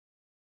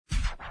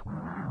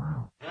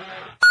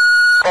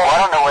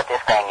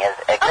this thing is.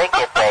 I think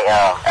it's a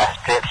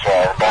strip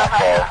show, dance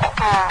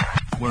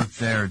show. Work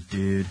there,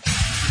 dude.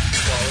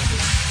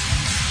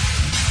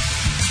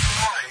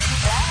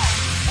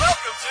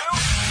 Welcome to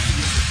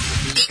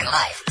Deacon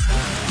Live.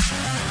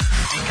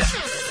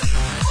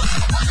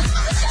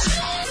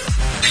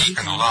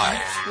 Deacon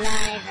Live.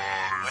 Well.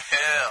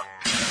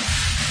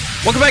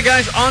 Welcome back,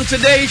 guys. On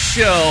today's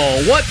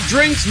show, what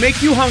drinks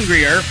make you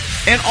hungrier?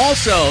 And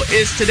also,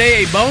 is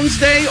today a Bones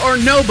Day or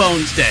no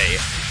Bones Day?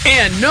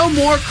 And no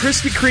more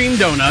Krispy Kreme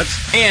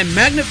donuts. And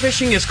magnet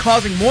fishing is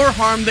causing more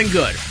harm than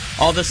good.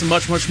 All this and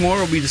much, much more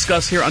will be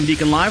discussed here on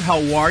Deacon Live.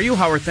 How are you?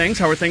 How are things?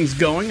 How are things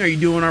going? Are you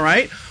doing all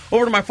right?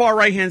 Over to my far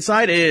right-hand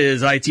side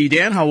is IT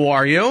Dan. How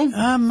are you?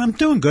 I'm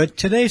doing good.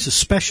 Today's a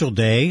special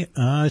day.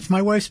 It's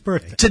my wife's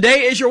birthday.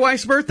 Today is your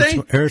wife's birthday?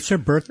 It's her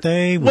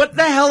birthday. What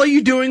the hell are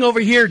you doing over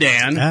here,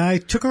 Dan? I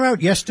took her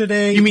out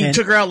yesterday. You mean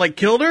took her out like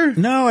killed her?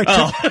 No,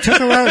 I took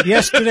her out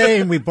yesterday,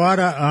 and we bought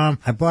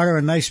I bought her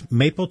a nice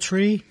maple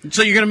tree.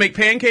 So you're going to make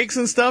pancakes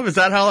and stuff? Is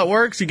that how it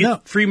works? You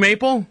get free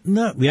maple?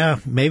 No, yeah,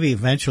 maybe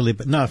eventually,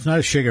 but no, it's not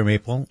a sugar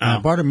maple. I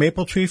bought a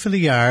maple tree for the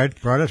yard,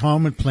 brought it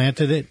home and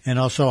planted it, and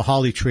also a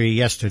holly tree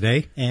yesterday.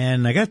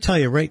 And I got to tell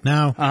you right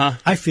now,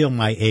 I feel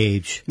my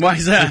age. Why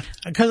is that?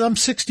 Because I'm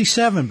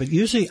 67, but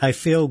usually I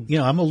feel,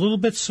 I'm a little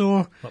bit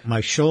sore. But my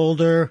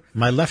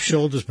left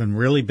shoulder's been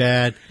really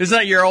bad. Is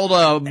that your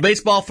old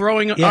baseball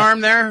throwing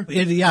arm there?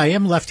 I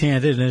am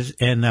left-handed,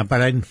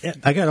 but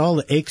I got all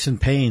the aches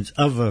and pains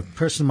of a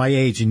person my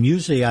age, and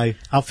usually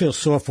I'll feel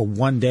sore for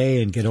one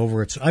day and get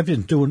over it. So I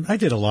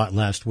did a lot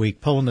last week,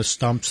 pulling the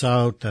stumps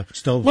out,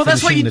 still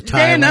finishing the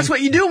tiling. Dan, that's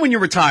what you do when you're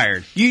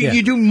retired.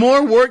 You do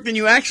more work than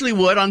you actually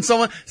would on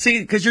someone. See,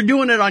 because you're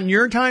doing it on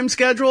your time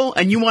schedule,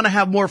 and you want to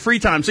have more free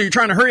time, so you're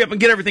trying to hurry up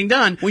and get everything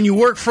done. When you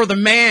work for the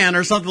man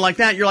or something like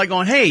that, you're like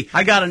going, hey,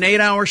 I got an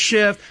 8-hour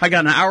shift, I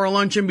got an hour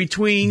lunch in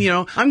between,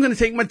 I'm going to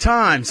take my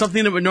time.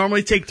 Something that would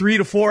normally take 3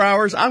 to 4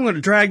 hours, I'm going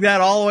to drag that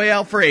all the way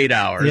out for 8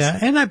 hours. Yeah,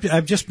 and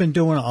I've just been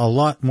doing a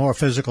lot more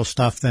physical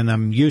stuff than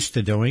I'm used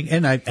to doing,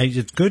 and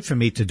it's good for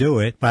me to do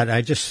it, but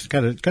I just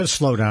got to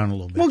slow down a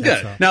little bit. Well,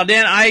 good. Now,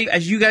 Dan,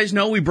 as you guys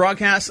know, we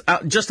broadcast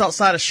just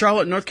outside of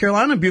Charlotte, North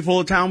Carolina, a beautiful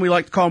little town we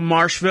like to call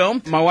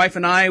Marshville. My wife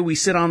and I, we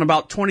sit on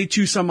about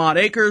 22 some odd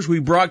acres. We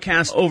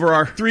broadcast over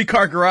our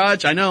 3-car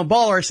garage. I know,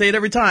 baller, I say it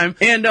every time.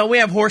 And we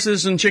have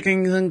horses and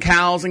chickens and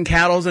cows and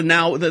cattle, and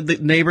now the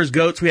neighbors'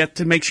 goats. We have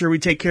to make sure we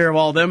take care of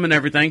all of them and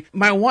everything.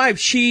 My wife,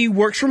 she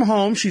works from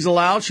home. She's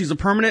allowed. She's a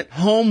permanent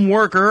home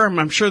worker.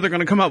 I'm sure they're going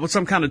to come up with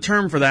some kind of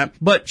term for that.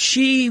 But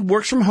she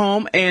works from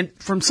home, and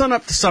from sun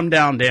up to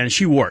sundown, Dan,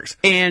 she works.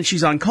 And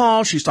she's on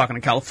call. She's talking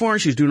to California.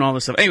 She's doing all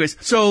this stuff. Anyways,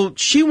 so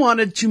she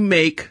wanted to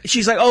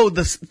she's like,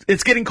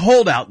 it's getting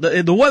cold out.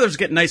 The weather's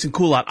getting nice and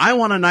cool out. I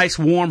want a nice,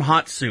 warm,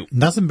 hot soup.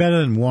 Nothing better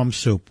than warm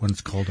soup when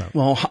it's cold out.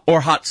 Well,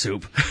 or hot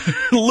soup.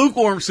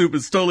 Lukewarm soup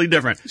is totally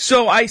different.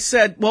 So I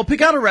said, well,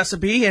 pick out a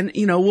recipe and,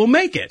 we'll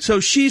make it. So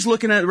she's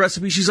looking at the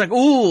recipe. She's like,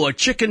 ooh, a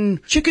chicken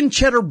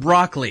cheddar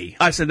broccoli.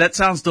 I said, that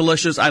sounds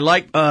delicious. I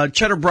like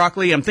cheddar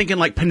broccoli. I'm thinking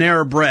like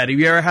Panera Bread. Have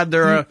you ever had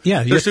their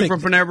soup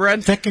from Panera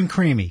Bread? Thick and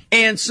creamy.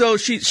 And so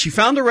she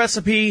found the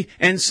recipe.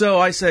 And so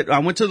I said, I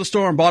went to the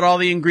store and bought all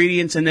the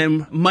ingredients. And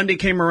then Monday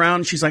came around.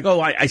 And she's like, oh,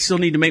 I still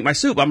need to make my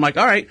soup. I'm like,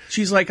 all right.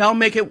 She's like, I'll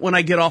make it when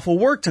I get off of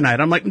work tonight.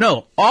 I'm like,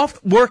 no,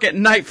 off work at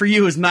night for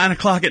you is 9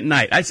 o'clock at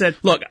night. I said,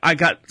 look, I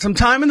got some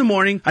time in the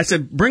morning. I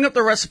said, bring up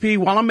the recipe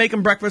while I'm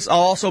making breakfast. I'll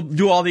also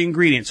do all the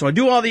ingredients. So I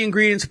do all the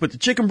ingredients, put the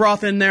chicken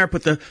broth in there,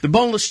 put the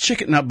boneless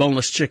chicken, not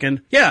boneless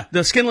chicken. Yeah,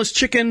 the skinless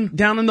chicken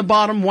down in the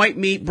bottom, white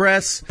meat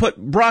breasts, put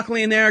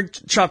broccoli in there,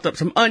 chopped up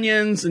some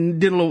onions and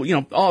did a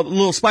little, all the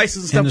little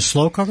spices and stuff. In the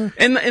slow cooker?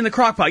 In the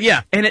crock pot,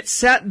 yeah. And it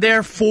sat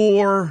there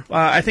for,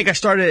 I think I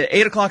started at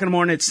 8 o'clock in the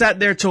morning. It sat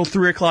there till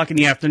 3 o'clock in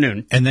the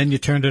afternoon. And then you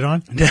turned it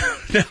on?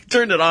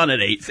 Turned it on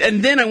at 8.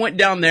 And then I went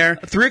down there,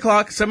 3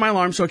 o'clock, set my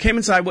alarm. So I came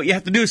inside. What you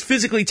have to do is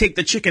physically take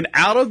the chicken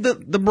out of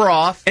the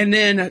broth and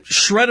then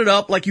shred it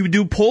up like you would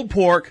do pulled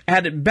pork,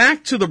 add it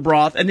back to the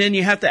broth, and then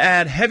you have to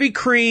add heavy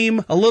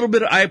cream,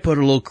 I put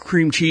a little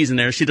cream cheese in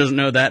there. She doesn't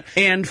know that.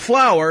 And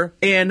flour.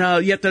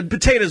 And yet the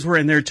potatoes were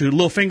in there too.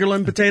 Little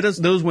fingerling potatoes.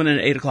 Those went in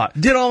at 8 o'clock.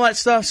 Did all that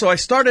stuff. So I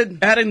started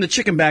adding the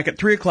chicken back at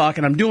 3 o'clock,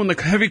 and I'm doing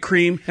the heavy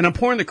cream, and I'm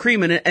pouring the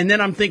cream in it, and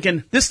then I'm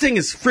thinking, this thing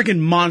is freaking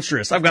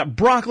monstrous. I've got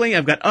broccoli,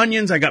 I've got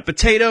onions, I got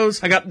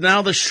potatoes, I got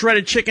now the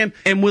shredded chicken,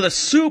 and with a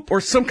soup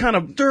or some kind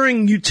of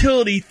stirring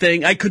utility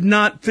thing, I could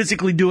not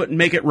physically do it and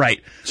make it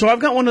right. So I've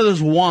got one of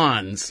those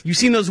wands. You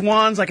seen those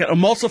wands, like an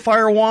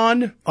emulsifier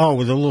wand? Oh,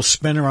 with a little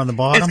spinner on the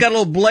bottom? It's got a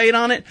little blade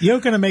on it. You're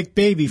going to make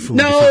baby food.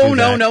 No.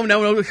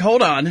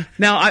 Hold on.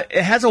 Now,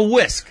 it has a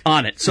whisk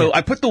on it. So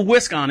I put the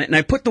whisk on it, and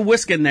I put the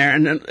whisk in there,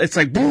 and it's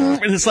like,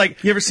 and it's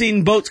like, you ever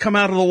seen boats come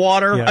out of the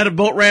water at a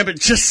boat ramp? It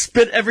just spins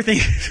spit everything.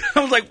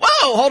 I was like,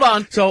 whoa, hold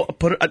on. So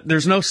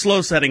there's no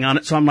slow setting on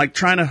it. So I'm like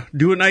trying to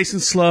do it nice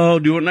and slow.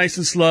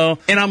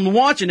 And I'm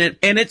watching it,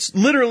 and it's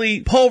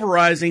literally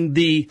pulverizing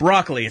the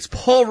broccoli. It's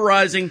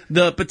pulverizing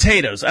the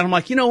potatoes. And I'm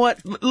like, you know what?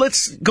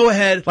 Let's go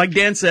ahead, like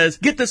Dan says,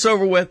 get this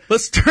over with.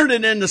 Let's turn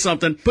it into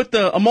something. Put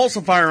the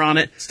emulsifier on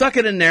it, stuck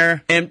it in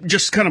there, and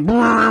just kind of... All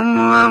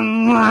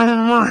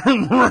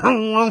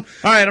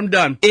right, I'm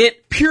done.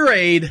 It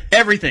pureed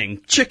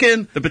everything.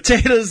 Chicken, the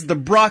potatoes, the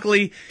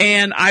broccoli,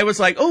 and I was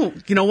like, oh,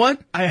 you know what?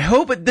 I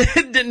hope I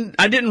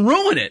didn't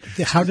ruin it.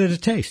 How did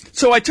it taste?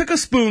 So I took a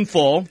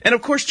spoonful, and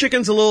of course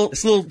chicken's a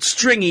little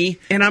stringy,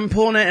 and I'm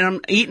pulling it and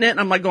I'm eating it, and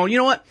I'm like going, you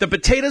know what? The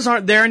potatoes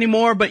aren't there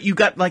anymore, but you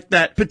got like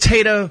that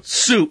potato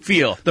soup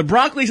feel. The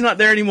broccoli's not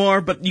there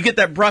anymore, but you get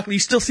that broccoli. You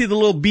still see the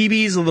little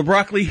BBs of the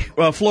broccoli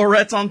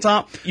florets on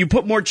top. You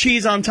put more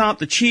cheese on top.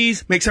 The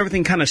cheese makes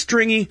everything kind of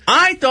stringy.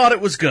 I thought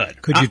it was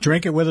good. Could you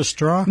drink it with a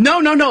straw?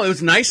 No. It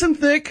was nice and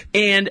thick,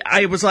 and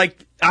I was like,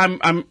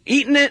 I'm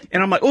eating it,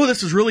 and I'm like, oh,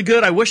 this is really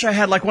good. I wish I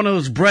had like one of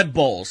those bread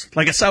bowls,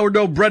 like a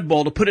sourdough bread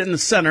bowl to put it in the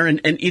center and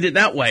eat it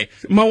that way.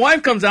 My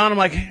wife comes down,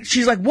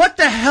 she's like, what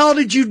the hell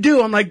did you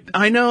do? I'm like,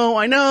 I know.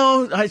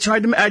 I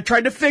tried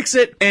to fix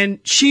it, and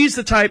she's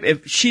the type,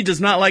 if she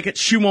does not like it,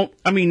 she won't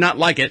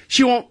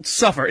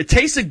suffer. It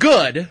tasted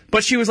good,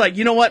 but she was like,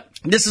 you know what?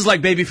 This is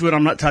like baby food.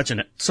 I'm not touching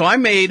it. So I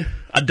made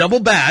a double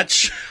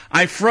batch.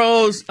 I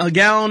froze a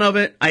gallon of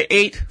it. I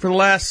ate for the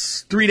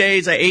last 3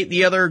 days. I ate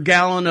the other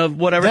gallon of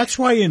whatever. That's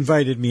why you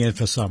invited me in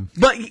for some.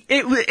 But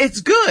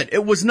it's good.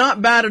 It was not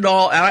bad at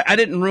all. I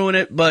didn't ruin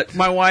it, but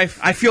my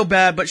wife, I feel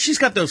bad, but she's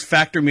got those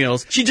factor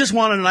meals. She just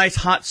wanted a nice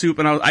hot soup,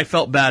 and I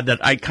felt bad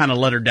that I kind of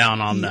let her down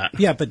on that.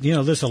 Yeah, but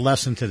there's a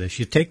lesson to this.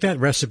 You take that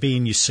recipe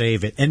and you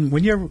save it. And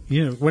when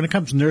when it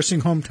comes to nursing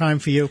home time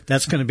for you,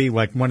 that's going to be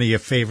like one of your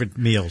favorite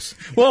meals.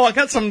 Well, I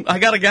got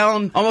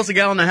almost a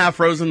gallon and a half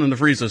frozen in the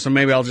freezer, so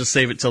maybe I'll just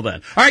save it till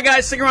then. All right,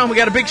 guys, stick around. We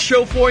got a big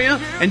show for you.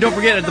 And don't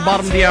forget, at the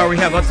bottom of the hour, we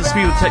have Up to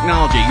Speed with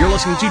Technology. You're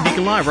listening to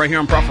Deacon Live right here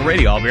on Prophet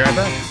Radio. I'll be right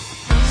back.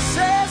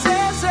 Say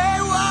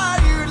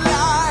what you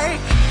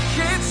like.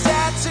 It's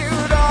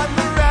tattooed on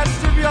the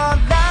rest of your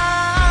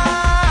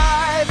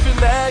life, and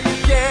that you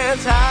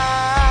can't hide.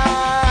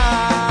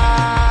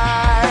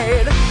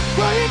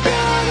 Why you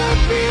gotta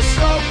be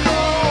so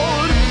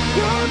cold?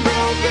 You're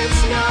broke,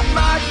 it's not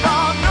my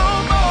fault no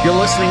more. You're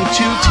listening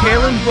to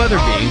Talon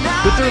Weatherby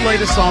with their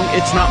latest song,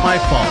 It's Not My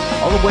Fault.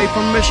 All the way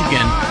from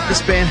Michigan,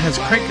 this band has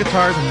crank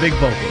guitars and big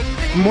vocals.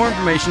 For more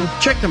information,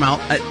 check them out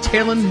at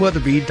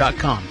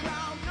talonweatherby.com.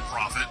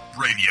 Prophet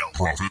Radio.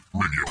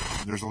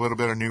 There's a little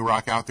bit of new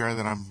rock out there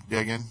that I'm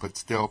digging, but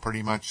still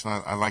pretty much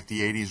I like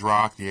the 80s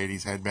rock, the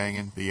 80s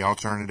headbanging, the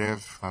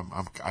alternative.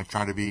 I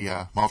try to be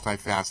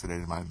multifaceted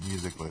in my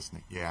music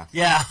listening. Yeah.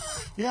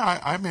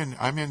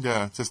 I'm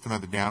into System of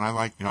the Down. I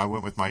like, I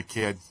went with my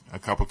kid a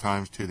couple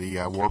times to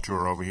the Warped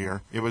Tour over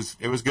here. It was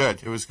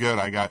good. It was good.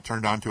 I got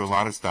turned on to a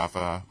lot of stuff.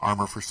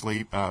 Armor for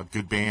Sleep,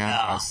 good band.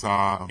 I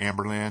saw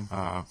Amberlin.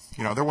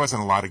 There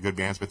wasn't a lot of good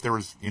bands, but there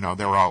was, they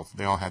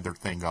all had their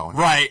thing going.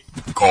 Right.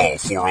 Call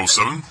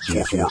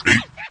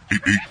 407-448-8800.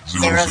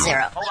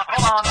 Hold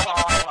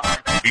on.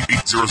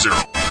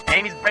 8800.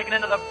 Amy's breaking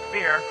into the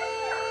beer.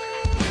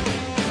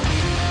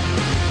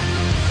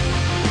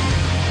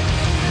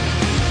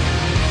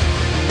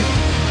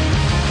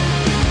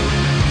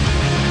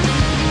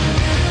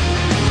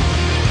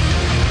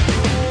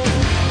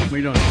 What are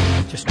you doing?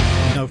 Just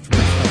note for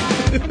myself.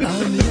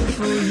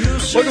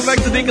 Welcome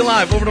back to Deacon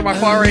Live. Over to my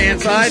far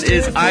hand side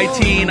is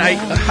IT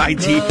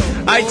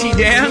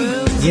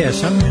Dan.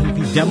 Yes, I'm going to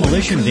be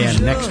Demolition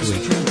Dan next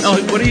week. Oh,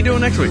 what are you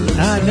doing next week?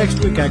 Next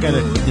week I got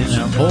an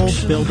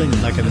old building,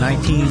 like a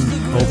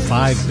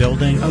 1905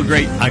 building. Oh,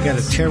 great. I got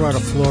to tear out a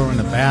floor in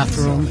the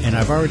bathroom, and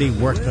I've already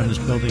worked on this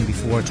building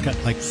before. It's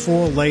got like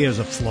 4 layers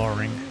of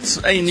flooring.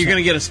 And you're going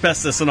to get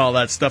asbestos and all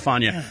that stuff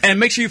on you. Yeah. And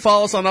make sure you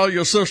follow us on all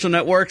your social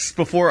networks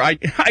before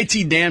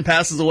IT Dan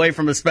passes away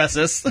from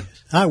asbestos.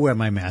 I wear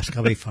my mask.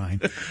 I'll be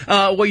fine.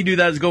 What you do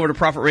that is go over to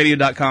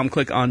prophetradio.com,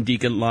 click on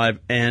Deacon Live,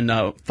 and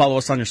follow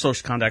us on your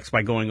social contacts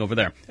by going over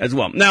there as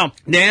well. Now,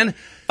 Dan,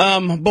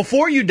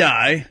 before you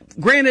die,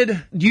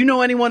 granted, do you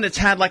know anyone that's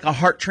had like a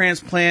heart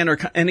transplant or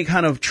any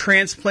kind of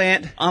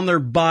transplant on their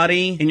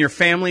body in your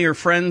family or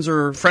friends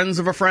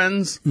of a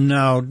friend's?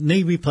 No,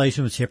 knee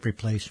replacements, hip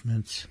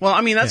replacements. Well,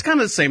 I mean, that's kind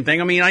of the same thing.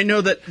 I mean, I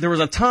know that there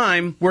was a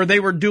time where they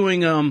were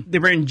doing, they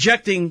were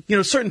injecting,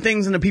 certain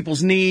things into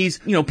people's knees,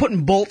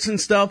 putting bolts and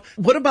stuff.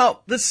 What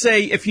about, let's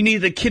say, if you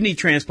needed a kidney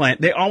transplant,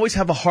 they always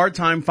have a hard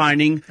time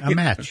finding a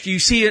match. You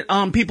see it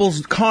on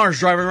people's cars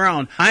driving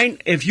around.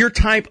 If you're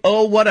type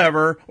O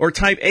whatever, or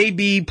type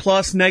AB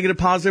plus, negative,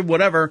 positive,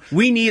 whatever,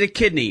 we need a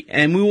kidney,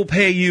 and we will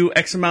pay you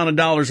X amount of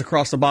dollars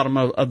across the bottom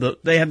of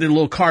they have the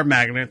little car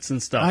magnets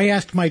and stuff. I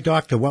asked my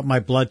doctor what my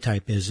blood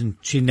type is, and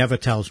she never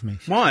tells me.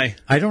 Why?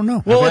 I don't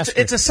know. Well,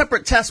 it's a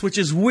separate test, which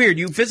is weird.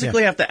 You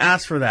physically have to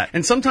ask for that,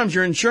 and sometimes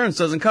your insurance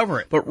doesn't cover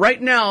it. But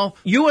right now,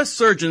 U.S.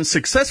 surgeons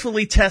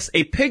successfully test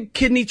a pig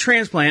kidney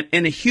transplant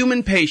in a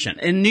human patient.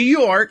 In New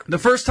York, the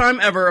first time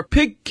ever,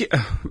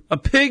 A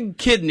pig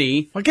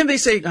kidney, what can they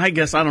say? I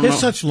guess, I don't know. There's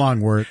such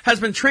long words. Has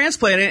been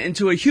transplanted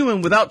into a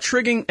human without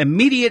triggering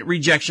immediate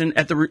rejection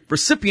at the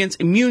recipient's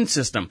immune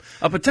system.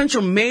 A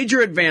potential major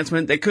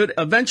advancement that could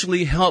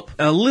eventually help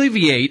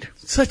alleviate,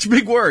 such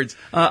big words,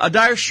 a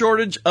dire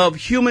shortage of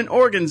human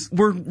organs.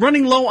 We're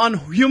running low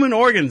on human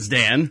organs,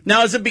 Dan.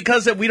 Now, is it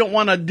because that we don't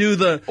want to do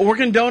the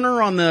organ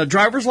donor on the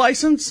driver's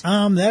license?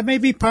 That may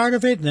be part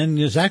of it, and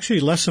there's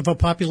actually less of a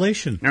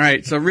population. All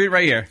right, so read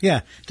right here.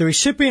 Yeah. The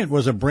recipient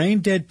was a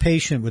brain-dead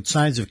patient with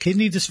signs of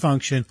kidney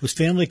dysfunction whose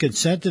family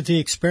consented to the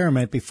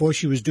experiment before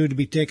she was due to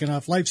be taken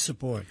off life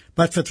support.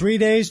 But for 3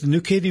 days, the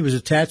new kidney was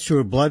attached to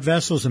her blood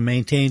vessels and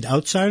maintained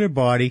outside her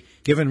body,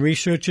 giving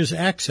researchers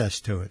access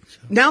to it. So.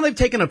 Now they've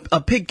taken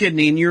a pig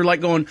kidney, and you're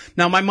like going,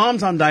 now my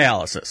mom's on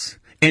dialysis.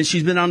 And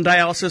she's been on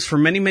dialysis for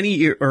many, many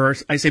years, or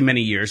I say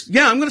many years.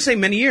 Yeah, I'm going to say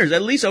many years.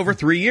 At least over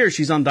 3 years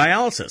she's on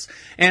dialysis.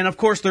 And of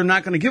course they're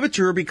not going to give it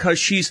to her because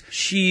she's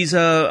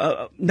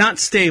not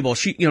stable.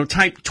 She,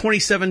 type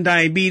 27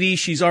 diabetes.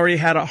 She's already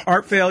had a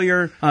heart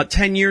failure,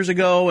 10 years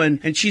ago,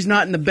 and she's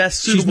not in the best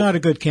suitable. She's not a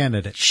good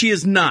candidate. She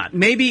is not.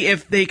 Maybe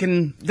if they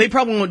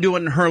probably won't do it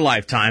in her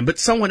lifetime, but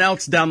someone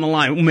else down the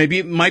line, maybe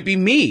it might be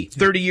me.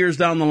 30 years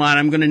down the line,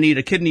 I'm going to need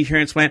a kidney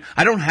transplant.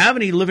 I don't have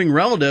any living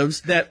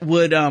relatives that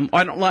would,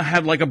 I don't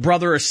have like a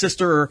brother or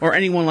sister or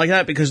anyone like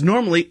that, because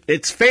normally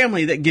it's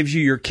family that gives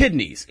you your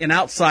kidneys. An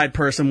outside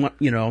person,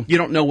 you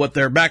don't know what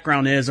their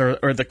background is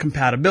or the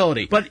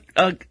compatibility. But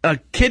a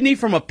kidney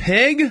from a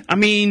pig, I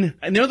mean,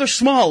 I know they're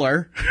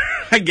smaller,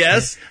 I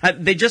guess.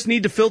 They just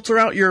need to filter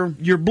out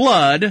your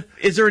blood.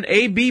 Is there an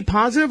AB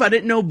positive? I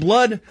didn't know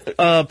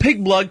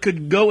pig blood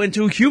could go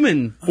into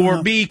human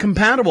or be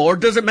compatible. Or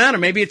does it matter?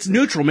 Maybe it's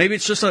neutral. Maybe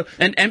it's just an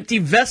empty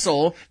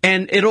vessel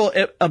and it'll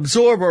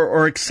absorb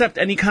or accept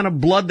any kind of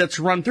blood that's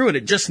run through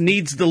it. It just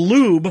needs the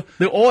lube,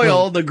 the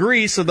oil, the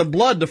grease, or the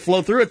blood to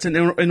flow through it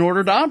in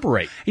order to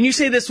operate. And you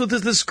say this with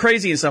this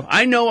crazy and stuff.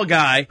 I know a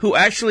guy who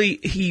actually,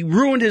 he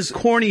ruined his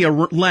cornea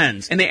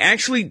lens, and they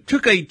actually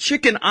took a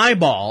chicken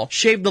eyeball,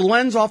 shaved the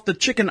lens off the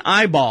chicken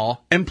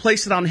eyeball, and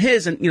placed it on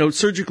his, and,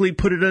 surgically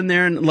put it in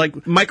there, and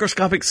like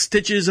microscopic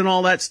stitches and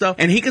all that stuff.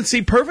 And he can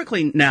see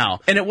perfectly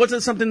now. And it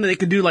wasn't something that they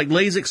could do like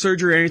LASIK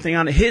surgery or anything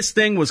on it. His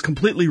thing was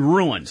completely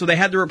ruined. So they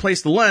had to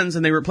replace the lens,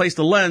 and they replaced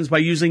the lens by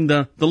using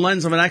the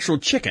lens of an actual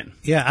chicken.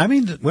 Yeah, I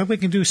mean, what we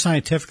can do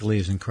scientifically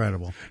is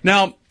incredible.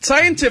 Now,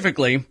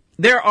 scientifically,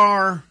 there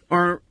are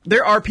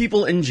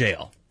people in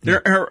jail.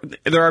 There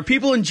are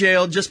people in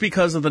jail just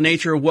because of the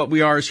nature of what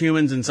we are as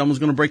humans, and someone's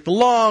going to break the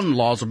law, and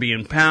laws are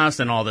being passed,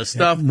 and all this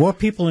stuff. More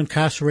people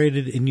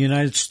incarcerated in the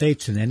United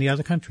States than any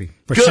other country.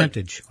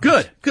 Percentage.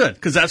 Good,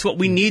 because that's what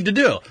we need to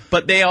do.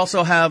 But they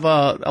also have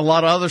a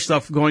lot of other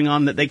stuff going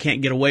on that they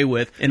can't get away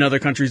with in other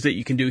countries that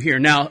you can do here.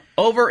 Now,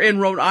 over in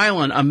Rhode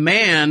Island, a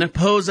man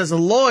posed as a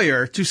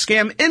lawyer to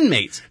scam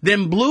inmates,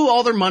 then blew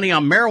all their money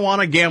on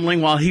marijuana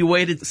gambling while he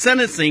waited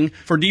sentencing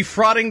for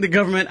defrauding the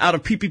government out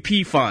of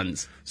PPP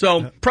funds.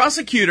 So,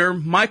 prosecutor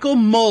Michael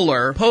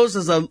Moeller posed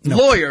as a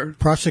lawyer.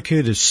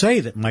 Prosecutors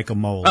say that Michael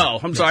Moeller. Oh,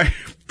 I'm sorry.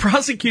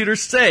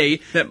 Prosecutors say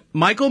that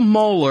Michael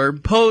Moeller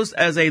posed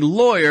as a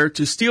lawyer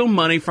to steal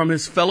money from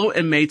his fellow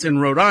inmates in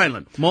Rhode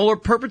Island. Moeller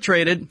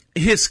perpetrated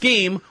his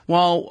scheme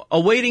while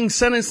awaiting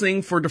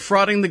sentencing for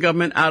defrauding the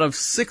government out of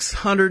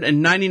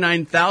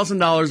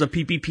 $699,000 of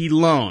PPP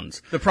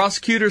loans. The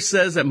prosecutor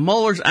says that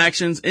Moeller's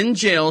actions in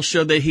jail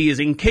show that he is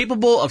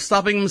incapable of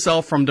stopping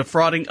himself from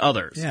defrauding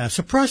others. Yeah,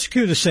 so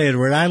prosecutors say the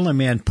Rhode Island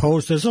man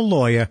posed as a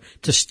lawyer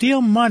to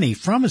steal money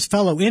from his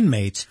fellow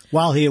inmates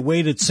while he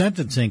awaited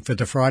sentencing for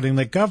defrauding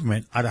the government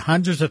out of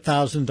hundreds of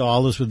thousands of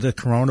dollars with the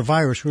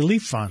Coronavirus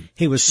Relief Fund.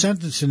 He was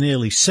sentenced to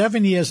nearly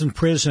 7 years in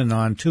prison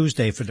on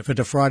Tuesday for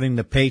defrauding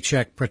the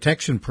Paycheck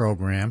Protection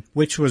Program,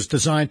 which was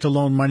designed to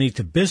loan money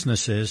to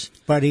businesses,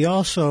 but he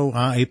also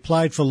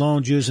applied for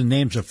loans using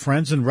names of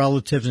friends and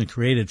relatives and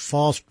created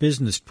false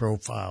business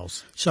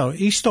profiles. So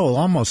he stole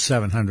almost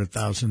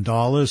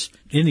 $700,000,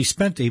 and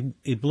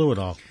he blew it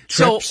all.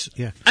 Trips, so,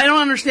 yeah. I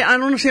don't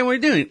understand what you're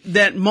doing.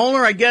 That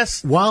Moeller, I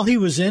guess... While he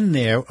was in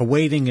there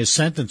awaiting his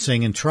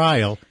sentencing and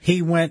trial,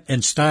 he went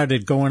and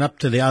started going up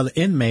to the other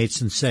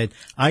inmates and said,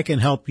 I can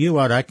help you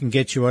out, I can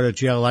get you out of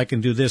jail, I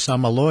can do this,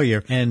 I'm a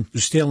lawyer, and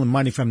stealing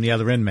money from the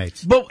other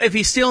inmates. But if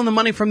he's stealing the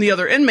money from the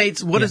other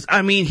inmates,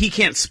 he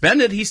can't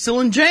spend it, he's still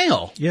in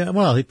jail. Yeah,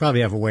 well, he'd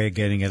probably have a way of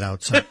getting it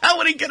out. So. How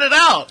would he get it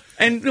out?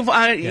 And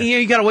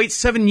you got to wait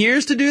 7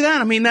 years to do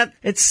that? I mean, that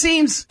it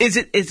seems, is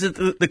it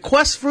the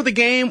quest for the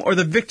game or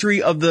the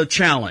victory of the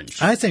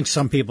challenge? I think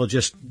some people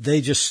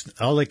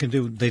all they can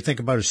do, they think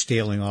about is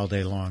stealing all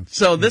day long.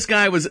 So this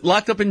guy was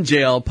locked up in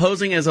jail,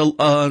 posing as an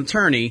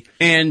attorney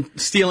and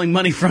stealing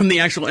money from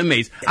the actual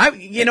inmates.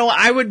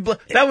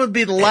 That would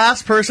be the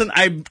last person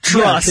I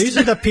trust. Yeah, these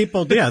are the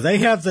people, they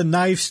have the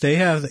knives, they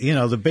have,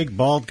 the big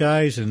bald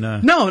guys and,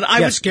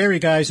 scary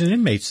guys and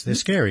inmates. They're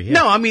scary. Yeah.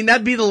 No, I mean,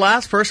 that'd be the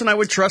last person I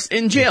would trust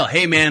in jail.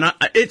 Hey, man,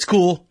 it's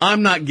cool.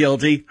 I'm not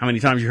guilty. How many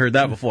times you heard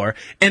that before?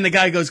 And the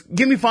guy goes,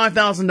 give me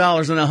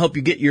 $5,000 and I'll help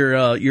you get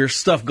your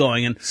stuff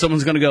going. And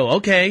someone's going to go,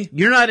 okay,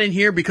 you're not in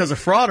here because of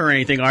fraud or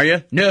anything, are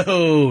you?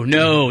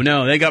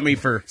 No. They got me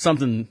for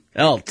something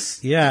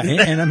else. Yeah,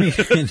 and I mean,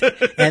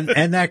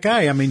 and that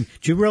guy, I mean,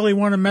 do you really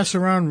want to mess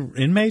around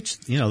inmates?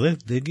 You know,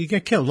 you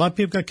get killed. A lot of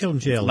people got killed in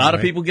jail. A lot of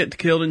people get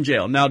killed in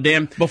jail. Now,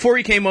 Dan, before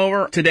you came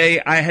over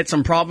today, I had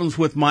some problems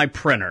with my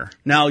printer.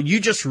 Now, you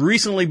just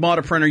recently bought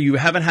a printer. You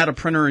haven't had a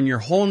printer in your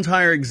whole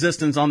entire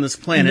existence on this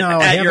planet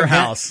at your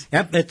house.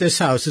 Yep, at this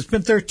house. It's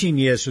been 13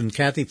 years, and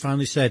Kathy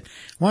finally said,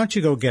 why don't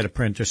you go get a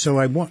printer? So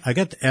I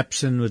got the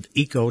Epson with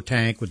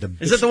EcoTank with the...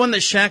 Is that the one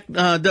that Shaq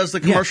does the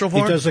commercial for?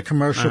 He does the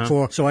commercial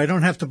for. So I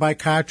don't have to buy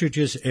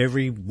cartridges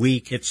every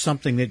week. It's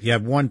something that you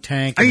have one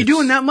tank. Are you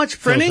doing that much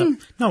printing?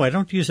 No, I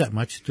don't use that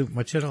much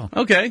at all.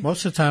 Okay.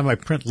 Most of the time I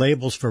print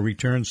labels for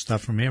return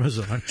stuff from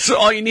Amazon. So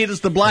all you need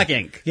is the black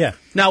ink. Yeah.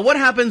 Now, what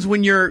happens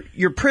when your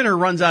printer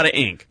runs out of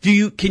ink?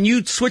 Can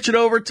you switch it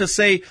over to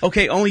say,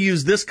 okay, only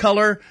use this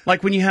color?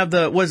 Like when you have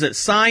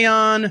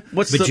cyan?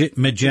 What's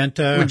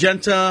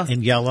magenta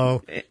and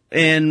yellow.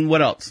 And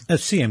what else?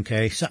 That's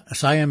CMK,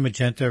 cyan,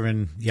 magenta,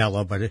 and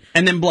yellow,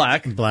 and then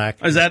black.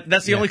 Black. Is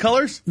that's the only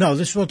colors? No,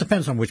 it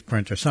depends on which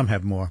printer. Some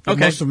have more. But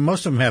okay.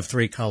 Most of them have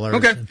 3 colors.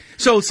 Okay.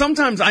 So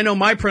sometimes I know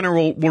my printer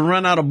will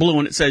run out of blue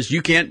and it says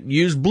you can't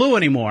use blue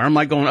anymore. I'm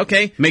like going,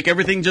 okay, make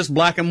everything just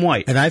black and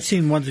white. And I've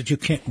seen ones that you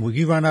can't. When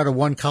you run out of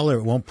one color,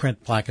 it won't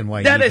print black and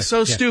white. That is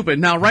so stupid.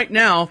 Now, right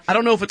now, I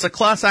don't know if it's a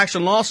class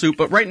action lawsuit,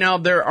 but right now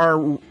there are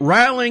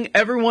riling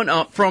everyone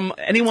up from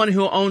anyone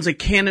who owns a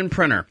Canon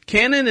printer.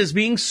 Canon is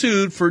being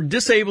sued for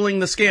disabling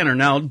the scanner.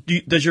 Now,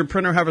 does your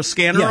printer have a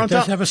scanner on top? Yeah, it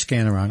does have a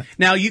scanner on it.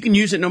 Now, you can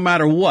use it no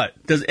matter what.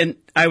 And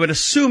I would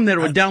assume that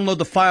it would download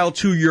the file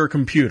to your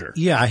computer.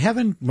 Yeah, I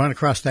haven't run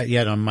across that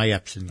yet on my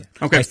Epson yet.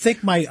 Okay.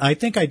 I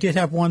think I did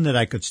have one that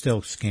I could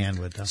still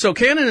scan with. So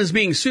Canon is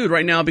being sued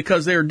right now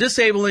because they're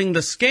disabling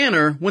the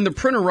scanner when the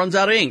printer runs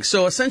out of ink.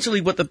 So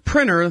essentially what the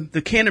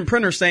Canon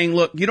printer is saying,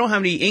 look, you don't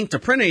have any ink to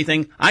print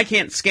anything. I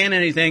can't scan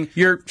anything.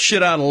 You're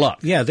shit out of luck.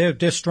 Yeah,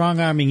 they're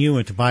strong-arming you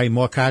into buying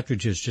more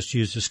cartridges. Just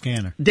use the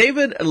scanner.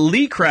 David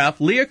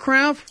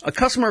Leacraft, a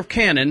customer of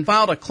Canon,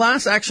 filed a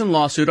class action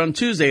lawsuit on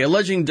Tuesday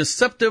alleging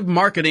deceptive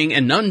marketing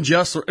and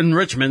unjust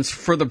enrichments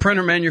for the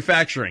printer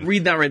manufacturing.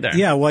 Read that right there.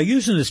 Yeah, while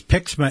using his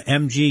Pixma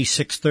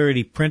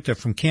MG630 printer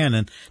from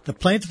Canon, the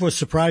plaintiff was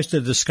surprised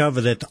to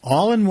discover that the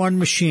all-in-one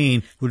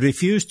machine would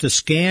refuse to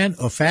scan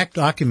or fax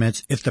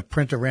documents if the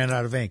printer ran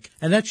out of ink.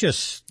 And that's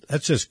just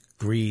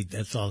greed.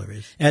 That's all there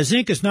is. As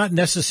ink is not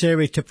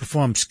necessary to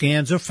perform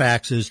scans or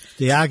faxes,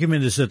 the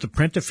argument is that the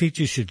printer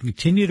feature should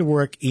continue to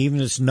work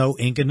even as no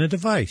ink in the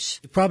device.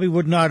 He probably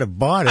would not have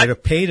bought it or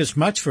paid as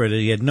much for it if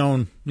he had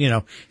known,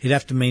 he'd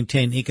have to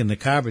maintain ink in the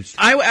garbage.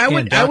 I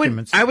would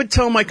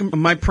tell my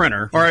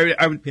printer, or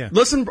I would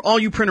listen to all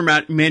you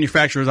printer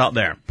manufacturers out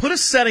there. Put a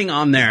setting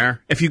on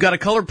there if you got a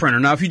color printer.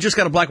 Now, if you just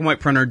got a black and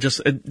white printer,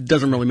 it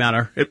doesn't really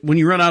matter. When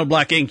you run out of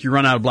black ink, you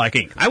run out of black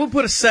ink. I would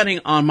put a setting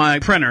on my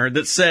printer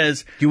that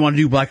says, do you want to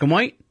do black and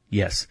white?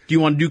 Yes. Do you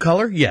want to do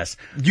color? Yes.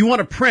 Do you want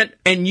to print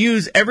and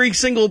use every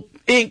single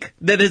ink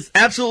that is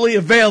absolutely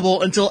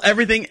available until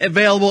everything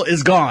available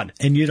is gone?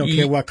 And you don't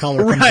care what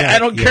color comes right, out. I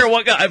don't care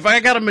what color. If I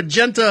got a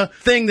magenta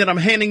thing that I'm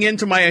handing in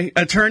to my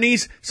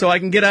attorneys so I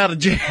can get out of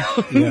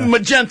jail,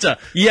 magenta,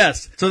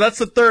 yes. So that's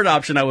the third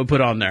option I would put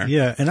on there.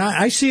 Yeah, and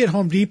I see at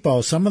Home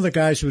Depot, some of the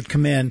guys would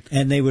come in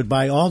and they would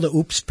buy all the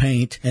Oops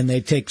paint and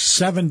they'd take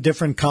 7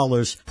 different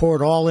colors, pour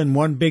it all in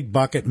one big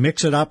bucket,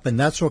 mix it up, and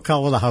that's what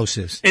color the house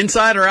is.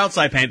 Inside or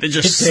outside paint, they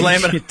just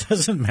slam it. It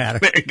doesn't matter.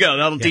 There you go.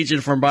 That'll teach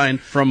you from buying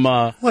from...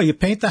 Well, you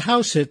paint the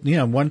house at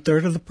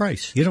 1/3 of the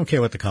price. You don't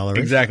care what the color is.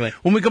 Exactly.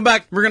 When we come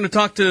back, we're going to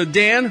talk to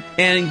Dan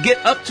and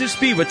get up to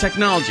speed with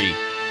technology.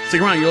 Stick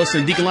around. You're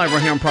listening to Deacon Live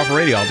right here on Prophet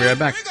Radio. I'll be right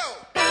back.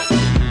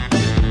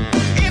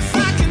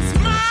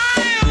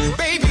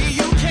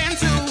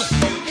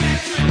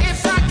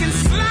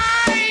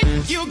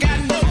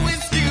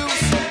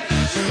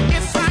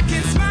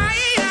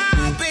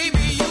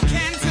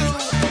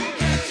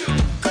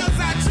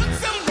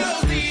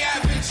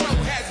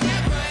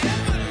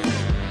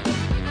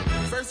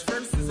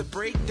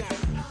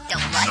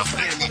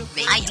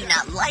 I do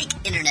not like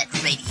internet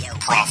radio.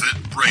 Prophet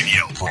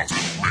Radio. Prophet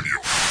Radio.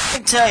 I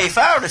can tell you, if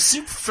I were to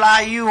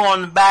superfly you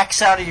on the back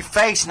side of your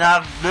face and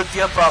I'd lift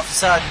you up off the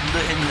side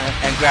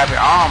and grab your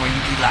arm, and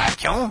you'd be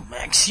like, oh,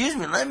 excuse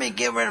me, let me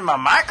get rid of my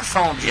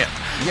microphone. Maybe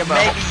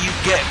you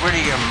get rid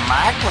of your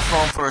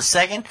microphone for a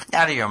second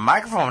out of your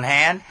microphone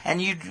hand,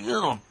 and your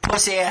little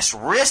pussy-ass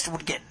wrist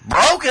would get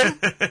broken.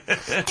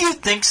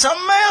 You'd think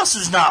something else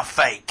is not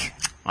fake.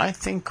 I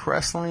think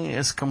wrestling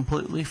is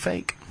completely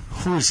fake.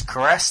 Who's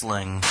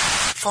wrestling?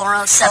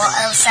 407-448-8800.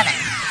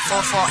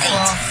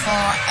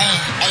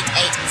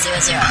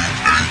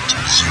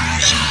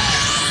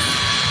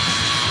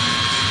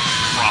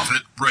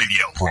 Prophet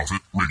Radio.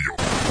 Prophet Radio.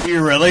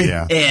 You really?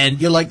 Yeah.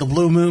 And you like the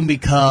Blue Moon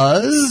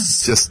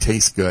because? Just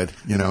tastes good.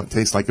 It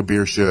tastes like a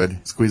beer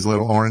should. Squeeze a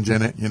little orange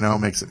in it,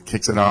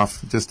 kicks it off.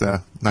 Just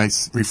a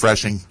nice,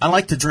 refreshing. I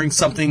like to drink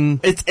something.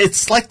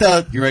 It's like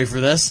the. You ready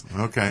for this?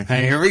 Okay.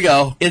 Hey, here we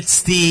go.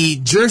 It's the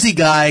Jersey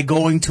guy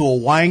going to a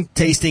wine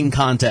tasting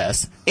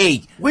contest.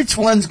 Hey, which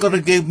one's going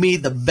to give me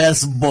the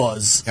best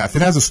buzz? Yeah, if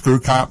it has a screw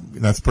top,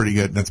 that's pretty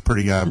good. That's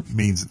pretty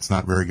means it's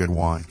not very good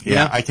wine.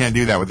 Yeah. I can't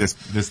do that with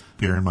this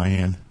beer in my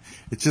hand.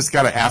 It's just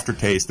got an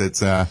aftertaste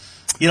that's.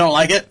 You don't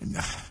like it?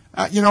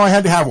 I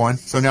had to have one,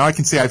 so now I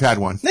can say I've had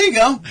one. There you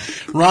go.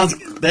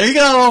 There you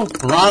go.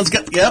 Ron's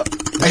got, yep.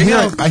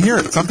 I hear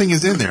it. Something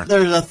is in there.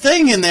 There's a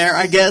thing in there,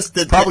 I guess,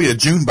 that... Probably a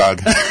June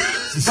bug.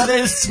 But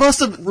it's supposed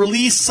to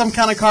release some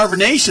kind of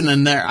carbonation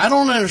in there. I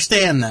don't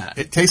understand that.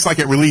 It tastes like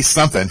it released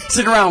something.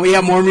 Stick around. We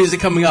have more music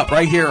coming up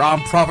right here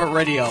on Prophet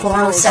Radio.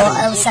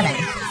 407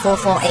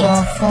 448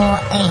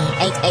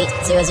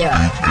 8800.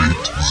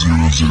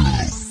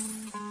 8800.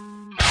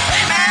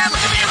 Hey man,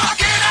 look at me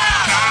rocking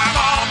out. I'm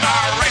on the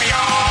radio.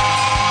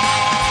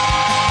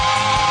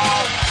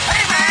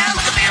 Hey man,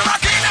 look at me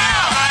rocking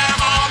out.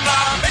 I'm on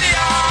the video.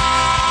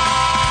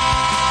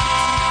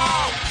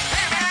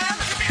 Hey man,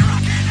 look at me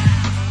rocking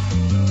out.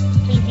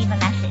 Please leave a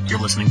message. You're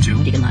listening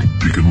to Deacon Live.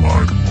 Deacon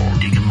Live.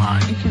 Deacon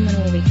Live. And someone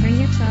will return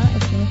your call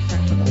as soon as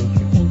possible.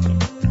 Thank you.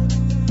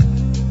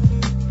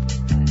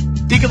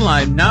 Deacon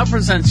Live now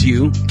presents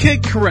you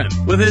Kid Corinth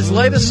with his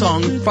latest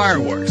song,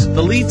 Fireworks,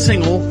 the lead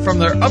single from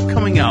their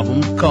upcoming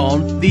album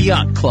called The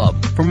Yacht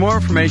Club. For more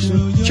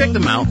information, check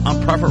them out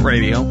on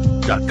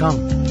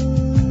ProphetRadio.com.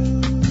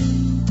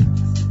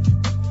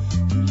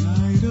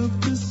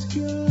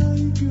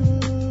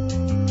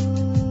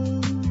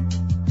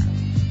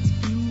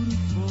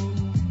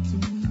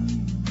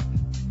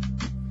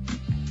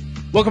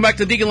 Welcome back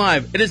to Deacon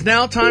Live. It is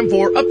now time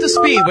for Up to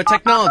Speed with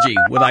Technology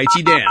with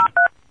IT Dan.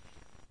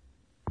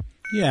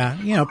 Yeah,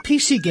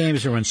 PC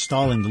games are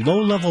installing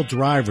low-level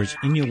drivers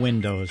in your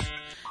Windows.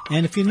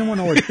 And if you don't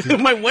know what...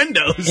 My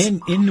Windows?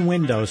 In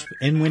Windows.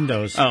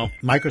 Oh.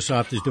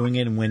 Microsoft is doing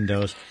it in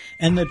Windows.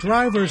 And the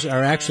drivers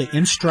are actually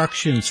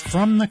instructions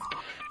from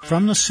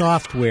the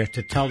software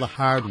to tell the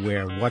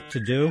hardware what to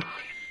do.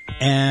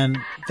 And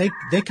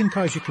they can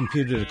cause your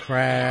computer to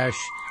crash,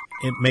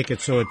 make it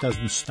so it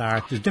doesn't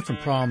start. There's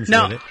different problems with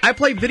it. Now, I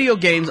play video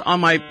games on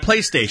my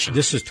PlayStation.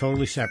 This is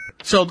totally separate.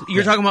 So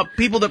you're talking about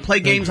people that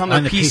play games on their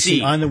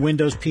PC. On the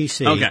Windows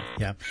PC. Okay.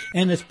 Yeah.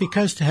 And it's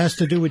because it has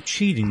to do with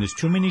cheating. There's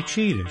too many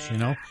cheaters,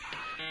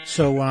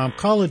 So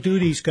Call of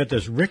Duty's got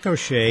this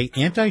Ricochet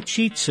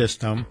anti-cheat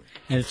system,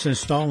 and it's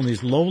installing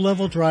these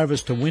low-level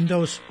drivers to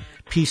Windows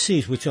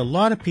PCs, which a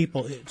lot of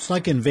people, it's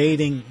like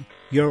invading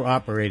your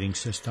operating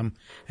system,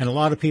 and a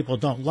lot of people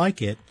don't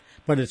like it.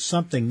 But it's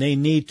something they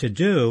need to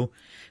do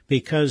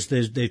because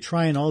they're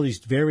trying all these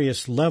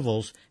various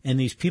levels, and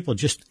these people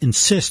just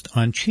insist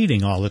on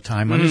cheating all the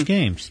time on these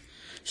games.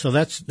 So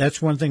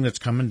that's one thing that's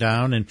coming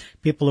down, and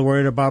people are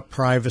worried about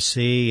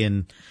privacy.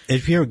 And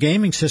if you're a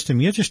gaming system,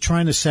 you're just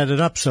trying to set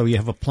it up so you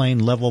have a plain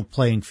level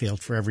playing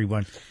field for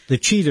everyone. The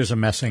cheaters are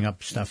messing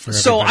up stuff for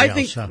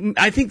everybody else.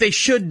 I think they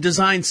should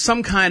design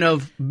some kind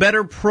of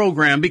better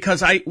program,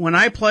 because when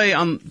I play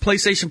on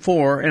PlayStation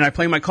 4 and I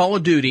play my Call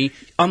of Duty,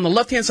 on the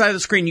left-hand side of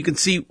the screen you can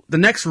see the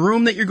next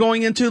room that you're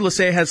going into. Let's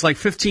say it has like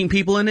 15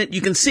 people in it.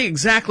 You can see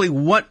exactly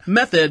what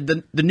method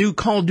the new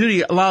Call of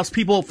Duty allows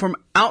people from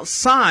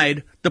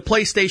outside the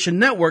PlayStation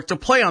Network to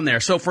play on there.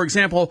 So, for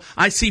example,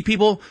 I see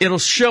people, it'll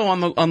show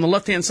on the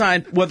left-hand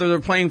side whether they're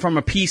playing from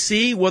a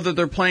PC, whether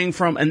they're playing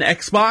from an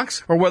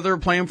Xbox, or whether they're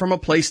playing from a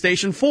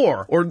PlayStation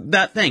 4, or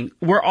that thing.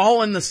 We're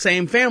all in the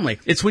same family.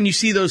 It's when you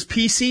see those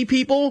PC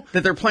people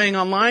that they're playing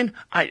online,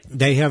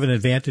 they have an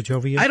advantage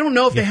over you? I don't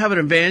know if they have an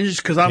advantage,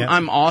 because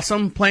I'm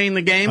awesome playing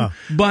the game,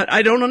 but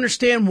I don't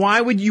understand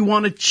why would you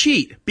want to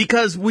cheat?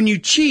 Because when you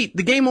cheat,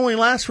 the game only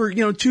lasts for,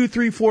 2,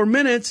 3, 4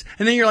 minutes,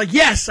 and then you're like,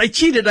 yes, I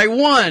cheated, I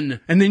won.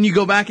 And then you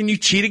go back and you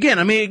cheat again.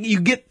 I mean,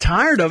 you get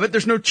tired of it.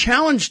 There's no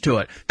challenge to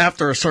it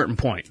after a certain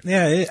point.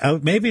 Yeah,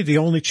 maybe the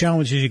only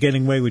challenge is you're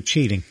getting away with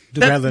cheating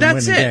rather than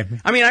winning the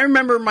game. I mean, I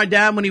remember my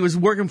dad when he was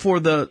working for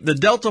the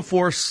Delta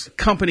Force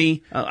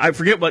company. I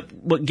forget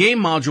what game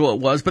module it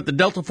was, but the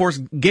Delta Force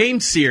game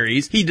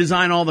series, he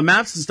designed all the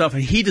maps and stuff,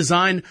 and he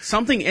designed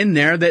something in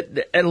there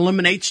that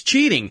eliminates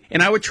cheating.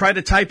 And I would try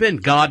to type in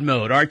God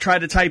mode, or I'd try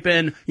to type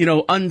in,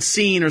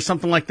 unseen or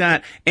something like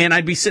that, and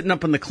I'd be sitting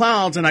up in the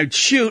clouds and I'd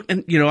shoot,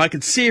 and, I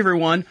could see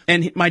everyone,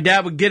 and my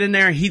dad would get in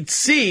there and he'd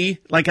see,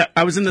 like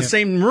I was in the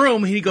same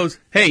room, and he goes,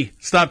 hey,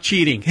 stop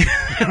cheating.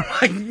 I'm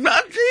like,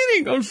 not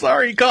cheating. I'm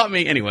sorry, he caught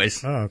me.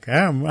 Anyways. Oh, okay.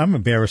 I'm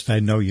embarrassed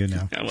I know you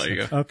now. I'll let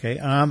you go. Okay.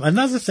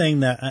 Another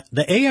thing, that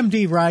the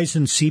AMD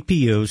Ryzen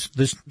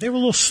CPUs, they're a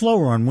little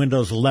slower on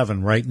Windows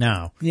 11 right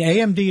now. The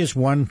AMD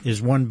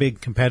is one big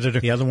competitor.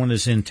 The other one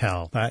is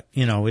Intel. But,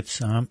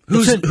 it's...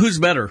 Who's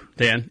better,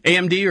 Dan?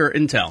 AMD or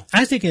Intel?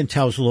 I think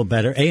Intel's a little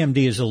better. AMD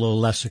is a little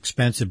less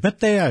expensive, but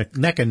they are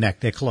neck and neck.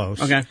 They're close.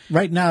 Okay.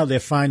 Right now, they're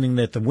finding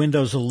that the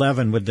Windows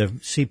 11 with the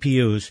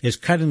CPUs is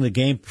cutting the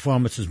game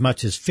performance as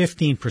much as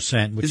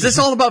 15%. Is this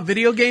all about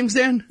video games? games,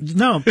 Dan?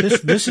 No,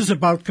 this is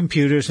about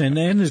computers and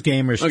as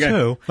gamers Okay.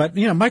 too. But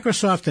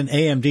Microsoft and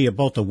AMD are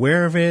both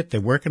aware of it.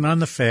 They're working on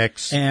the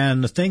fix.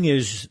 And the thing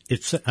is,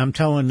 I'm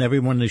telling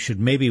everyone they should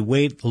maybe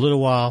wait a little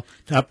while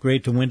to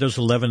upgrade to Windows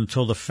 11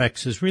 until the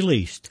fix is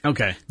released.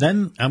 Okay.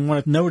 Then I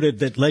want to note it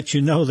that lets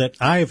you know that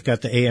I've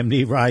got the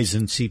AMD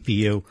Ryzen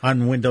CPU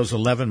on Windows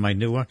 11, my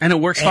newer. And it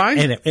works fine?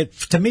 And it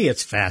to me,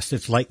 it's fast.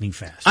 It's lightning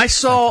fast. I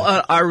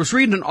saw, I was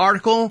reading an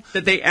article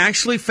that they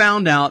actually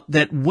found out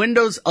that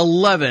Windows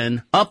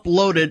 11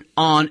 uploaded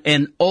on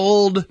an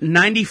old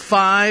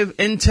 95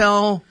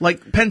 Intel,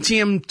 like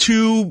Pentium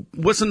 2,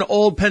 what's an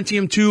old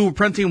Pentium 2 or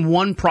Pentium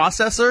 1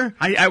 processor?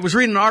 I was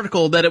reading an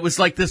article that it was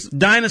like this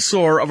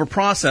dinosaur of a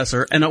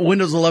processor and a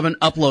Windows 11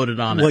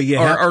 uploaded on it.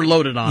 Well, or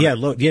loaded on it. Yeah,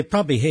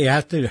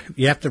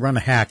 you have to run a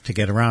hack to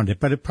get around it,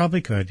 but it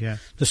probably could, yeah.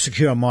 The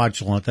secure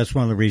modulant, that's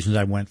one of the reasons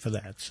I went for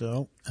that.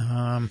 So,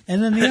 and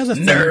then the other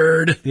thing.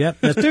 Nerd.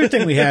 Yep. The third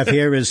thing we have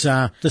here is,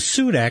 the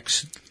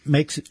Sudex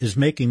is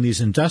making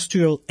these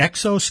industrial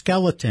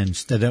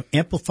exoskeletons that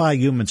amplify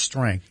human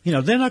strength.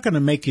 They're not going to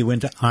make you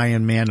into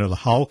Iron Man or the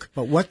Hulk,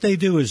 but what they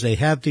do is they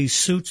have these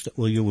suits that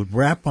you would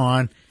wrap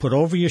on, put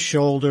over your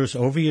shoulders,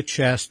 over your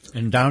chest,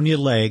 and down your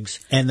legs,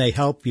 and they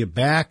help your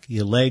back,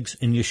 your legs,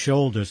 and your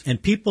shoulders.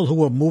 And people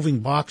who are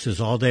moving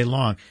boxes all day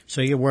long,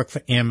 say you work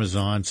for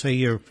Amazon, say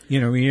you're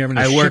in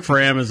a I work for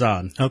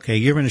Amazon. Okay,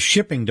 you're in a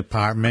shipping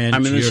department.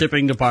 I'm in the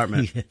shipping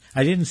department.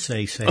 I didn't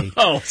say.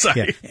 Oh,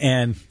 sorry.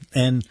 Yeah.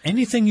 And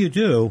anything you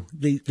do,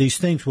 these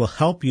things will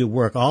help you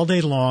work all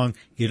day long.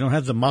 You don't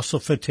have the muscle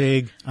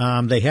fatigue.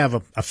 They have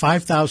a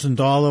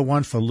 $5,000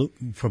 one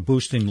for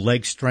boosting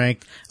leg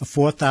strength, a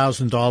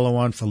 $4,000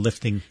 one for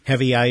lifting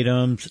heavy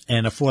items,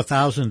 and a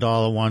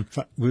 $4,000 one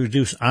for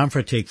reduce arm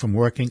fatigue from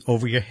working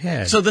over your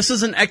head. So this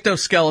is an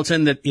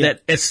exoskeleton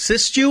that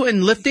assists you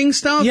in lifting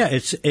stuff? Yeah,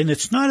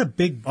 it's not a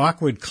big,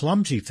 awkward,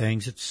 clumsy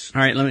thing. It's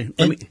all right. Let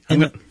me.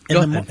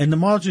 And the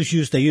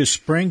modules they use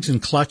springs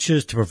and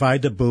clutches to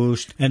provide the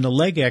boost, and the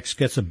Leg X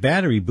gets a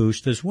battery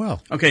boost as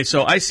well. Okay,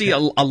 so I see a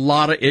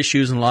lot of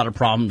issues and a lot of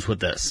problems with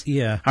this.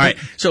 Yeah. All right.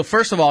 So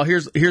first of all,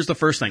 here's the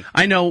first thing.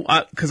 I know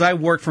because I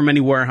worked for many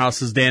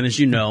warehouses, Dan, as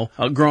you know.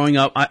 Growing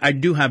up, I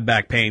do have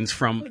back pains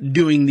from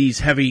doing these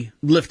heavy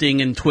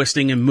lifting and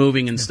twisting and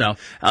moving and stuff.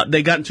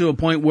 They got to a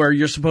point where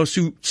you're supposed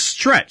to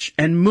stretch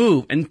and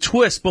move and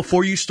twist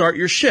before you start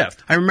your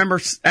shift. I remember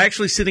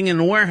actually sitting in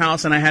a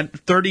warehouse and I had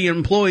 30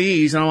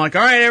 employees, and I'm like,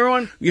 all right,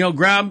 everyone,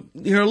 grab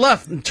your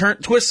left and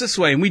twist this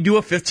way. And we do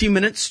a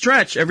 15-minute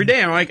stretch every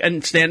day.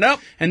 And stand up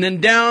and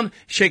then down,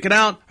 shake it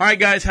out. All right,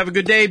 guys, have a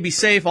good day, be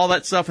safe, all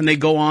that stuff. And they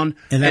go on.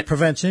 And that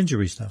prevents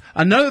injuries, though.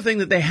 Another thing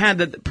that they had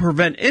that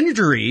prevent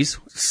injuries,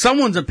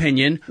 someone's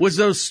opinion, was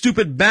those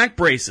stupid back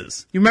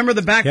braces. You remember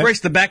the back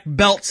brace, the back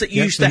belts that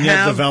you used to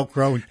have? The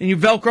Velcro. And you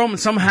Velcro them, and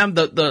some have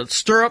the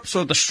stirrups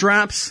or the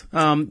straps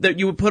that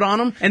you would put on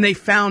them. And they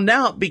found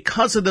out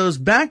because of those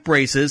back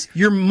braces,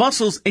 your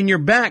muscles in your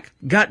back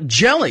got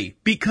jelly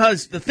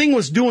because the thing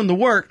was doing the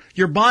work,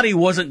 your body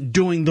wasn't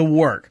doing the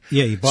work.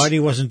 Yeah, your body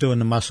wasn't doing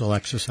the muscle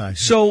exercise.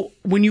 So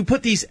when you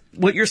put these,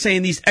 what you're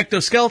saying, these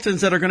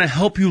exoskeletons that are going to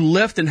help you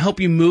lift and help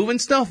you move and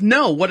stuff,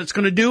 no, what it's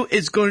going to do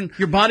is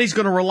your body's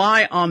going to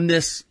rely on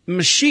this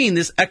machine,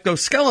 this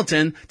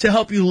exoskeleton, to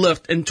help you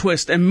lift and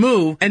twist and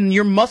move, and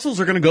your muscles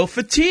are going to go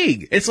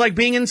fatigue. It's like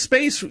being in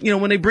space,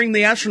 when they bring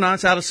the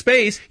astronauts out of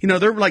space,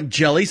 they're like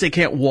jellies, they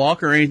can't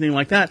walk or anything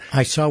like that.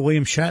 I saw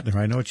William Shatner,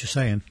 I know what you're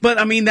saying. But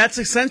that's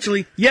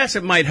essentially, yes,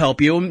 it might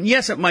help you, and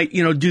yes, it might,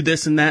 do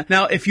this and that.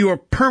 Now, if you are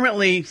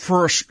permanently,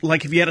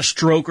 if you had a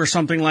stroke or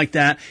something like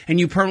that, and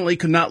you permanently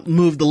could not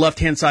move the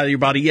left-hand side of your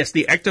body, yes,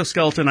 the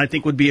exoskeleton, I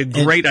think, would be a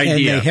great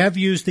idea. And they have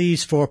used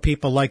these for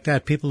people like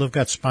that, people who've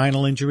got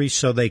spinal injuries,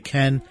 so they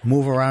can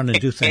move around and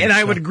do things. And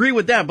I would agree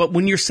with that, but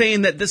when you're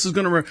saying that this is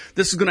going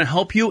to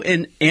help you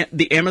in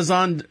the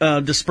Amazon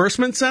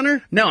disbursement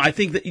center, no, I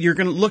think that you're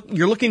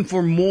looking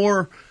for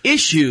more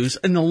issues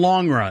in the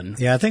long run.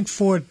 Yeah, I think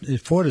Ford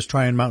is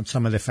trying them out in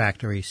some of their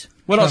factories.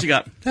 What else you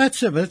got?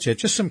 That's it.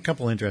 Just some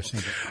couple interesting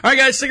things. All right,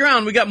 guys, stick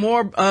around. We got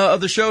more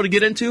of the show to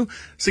get into.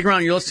 Stick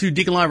around. You're listening to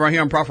Deacon Live right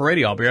here on Prophet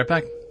Radio. I'll be right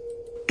back.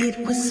 It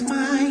was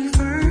my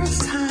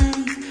first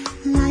time,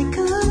 like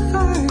a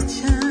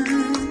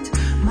virgin.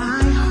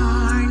 My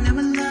heart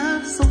never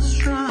loved so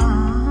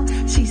strong.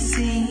 She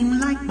seemed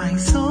like my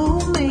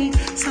soulmate,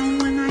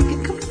 someone I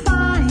could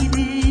confide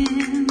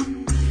in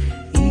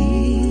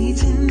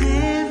each and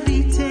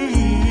every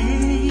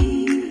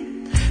day.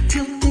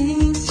 Till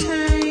things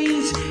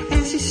changed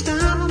and she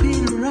stopped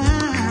being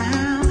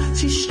around.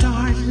 She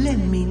started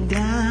letting me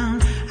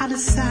down. I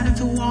decided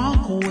to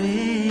walk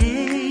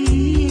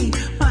away.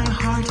 My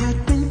heart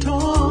had been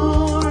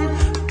torn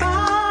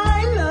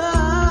by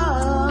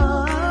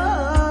love.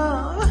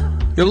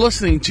 You're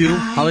listening to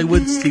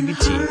Hollywood Stevie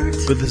T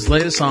with his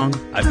latest song,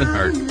 I've Been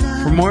Hurt.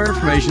 For more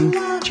information,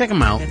 check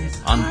him out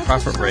on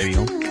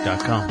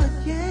ProphetRadio.com.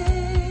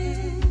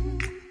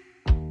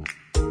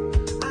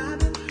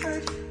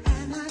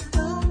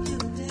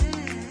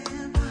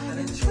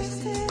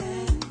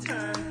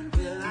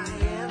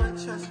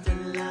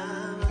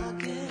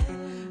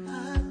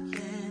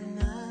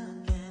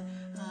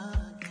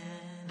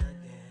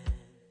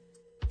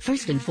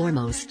 First and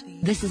foremost,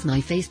 this is my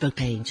Facebook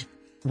page.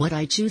 What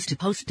I choose to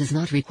post does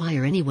not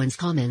require anyone's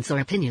comments or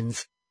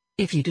opinions.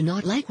 If you do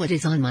not like what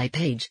is on my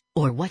page,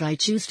 or what I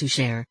choose to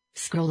share,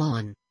 scroll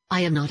on. I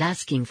am not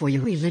asking for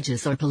your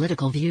religious or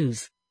political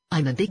views.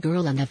 I'm a big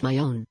girl and have my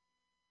own.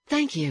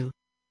 Thank you.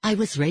 I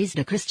was raised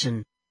a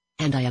Christian.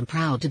 And I am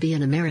proud to be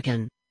an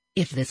American.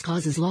 If this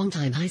causes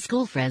longtime high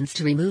school friends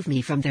to remove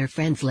me from their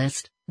friends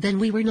list, then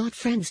we were not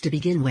friends to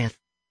begin with.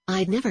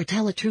 I'd never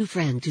tell a true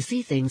friend to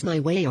see things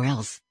my way or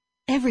else.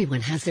 Everyone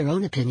has their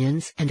own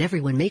opinions and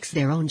everyone makes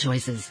their own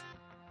choices.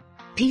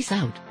 Peace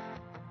out.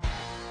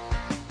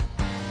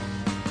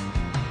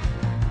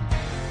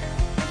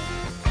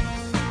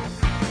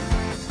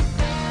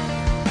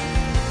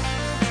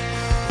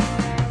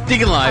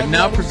 Deacon Live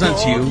now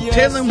presents you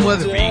Talon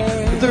Weatherby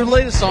with their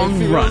latest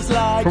song, Run.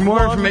 For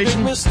more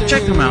information,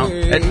 check them out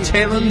at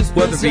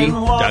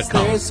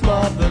talonweatherby.com.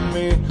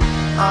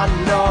 I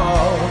know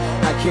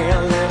I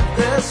can't live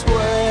this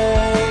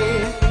way.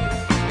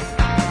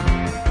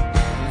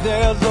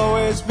 There's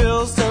always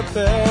bills to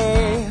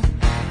pay.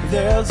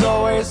 There's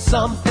always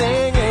something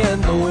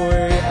in the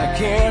way. I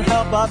can't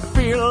help but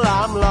feel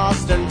I'm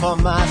lost and for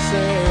my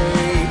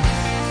sake.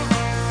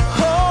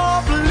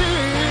 Oh, please,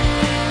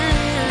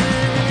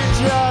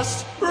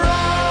 just run.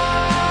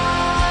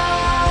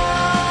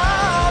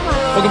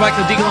 Welcome back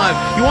to Deacon Live.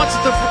 You want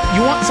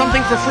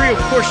something for free? Of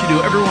course you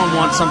do. Everyone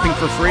wants something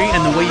for free,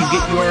 and the way you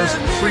get yours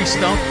free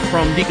stuff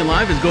from Deacon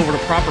Live is go over to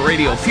Prophet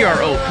Radio,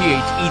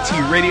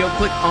 PROPHET Radio.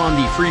 Click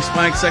on the free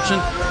swag section.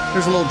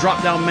 There's a little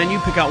drop-down menu.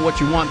 Pick out what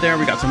you want there.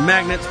 We got some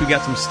magnets. We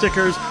got some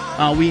stickers.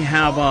 We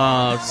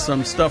have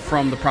some stuff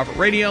from the Prophet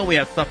Radio. We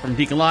have stuff from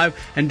Deacon Live.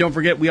 And don't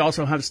forget, we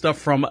also have stuff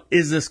from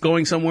Is This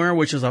Going Somewhere,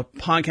 which is a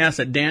podcast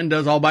that Dan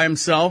does all by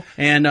himself.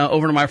 And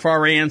over to my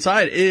far right-hand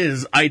side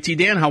is IT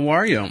Dan. How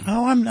are you?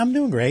 Oh, I'm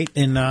doing great.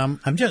 And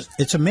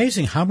it's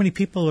amazing how many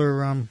people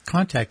are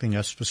contacting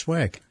us for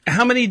swag.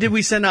 How many did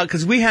we send out?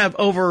 Because we have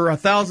over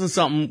 1,000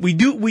 something.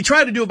 We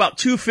try to do about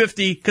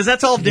 250 because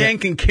that's all Dan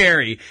can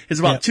carry.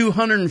 It's about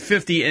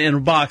 250 in a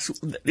box.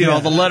 You know,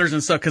 all the letters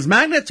and stuff. Because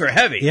magnets are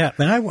heavy. Yeah,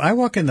 and I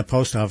walk in the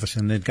post office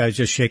and the guy's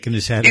just shaking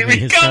his head at me.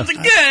 Here he comes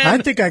again. I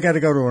think I got to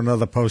go to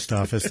another post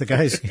office. The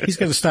he's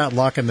going to start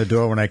locking the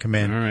door when I come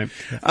in. All right.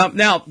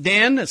 Now,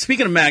 Dan,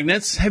 speaking of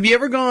magnets, have you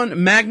ever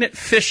gone magnet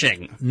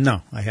fishing?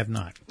 No, I have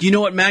not. Do you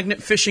know what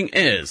magnet fishing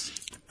is?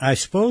 I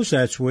suppose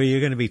that's where you're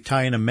going to be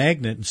tying a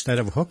magnet instead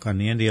of a hook on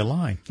the end of your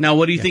line. Now,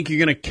 what do you think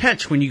you're going to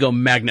catch when you go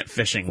magnet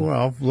fishing?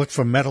 Well, look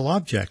for metal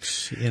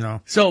objects, you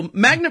know. So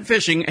magnet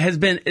fishing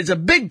is a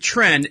big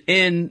trend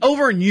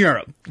over in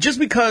Europe, just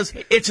because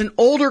it's an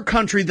older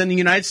country than the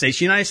United States.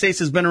 The United States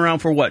has been around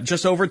for what,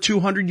 just over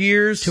 200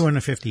 years?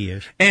 250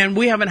 years. And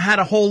we haven't had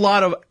a whole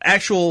lot of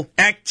actual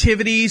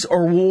activities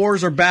or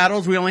wars or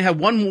battles. We only had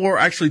one war,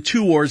 actually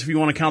two wars, if you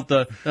want to count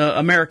the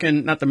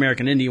not the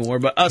American Indian War,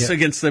 but us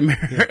against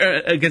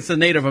the against the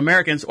Native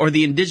Americans or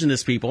the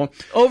indigenous people.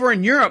 Over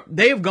in Europe,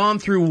 they have gone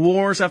through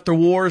wars after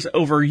wars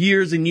over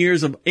years and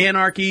years of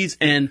anarchies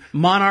and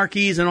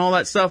monarchies and all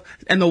that stuff,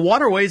 and the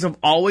waterways have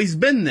always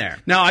been there.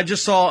 Now, I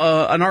just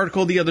saw an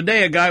article the other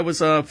day. A guy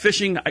was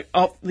fishing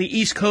up the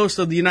east coast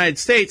of the United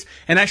States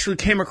and actually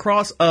came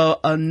across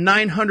a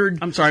 900,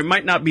 I'm sorry, it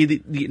might not be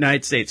the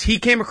United States. He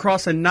came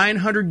across a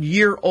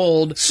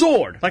 900-year-old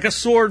sword, like a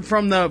sword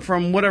from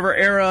whatever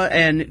era,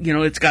 and, you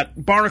know, it's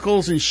got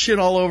barnacles and shit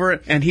all over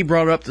it, and he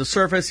brought it up to the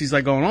surface. He's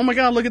like going, oh my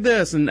God, look at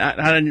this. And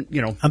I didn't,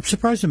 you know. I'm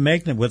surprised a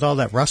magnet with all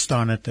that rust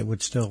on it that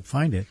would still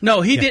find it.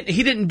 No, he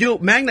didn't do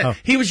it. Magnet,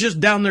 he was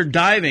just down there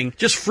diving,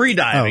 just free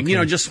diving, you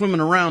know, just swimming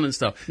around and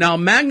stuff. Now,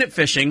 magnet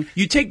fishing,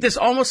 you take this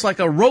almost like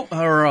a rope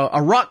or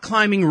a rock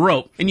climbing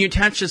rope, and you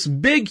attach this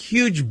big,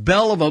 huge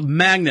bell of a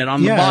magnet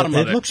on the bottom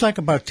of it. It looks like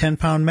about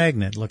 10-pound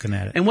magnet looking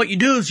at it. And what you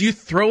do is you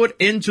throw it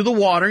into the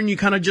water and you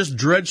kind of just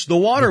dredge the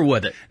water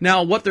with it.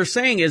 Now, what they're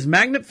saying is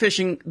magnet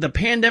fishing, the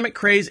pandemic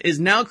craze is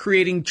now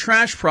creating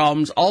trash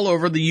problems all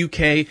over the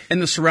UK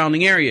and the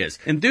surrounding areas.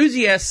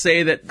 Enthusiasts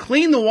say that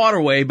clean the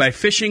waterway by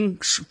fishing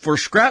for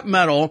scrap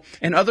metal,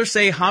 and others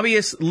say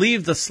hobbyists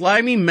leave the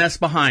slimy mess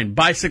behind.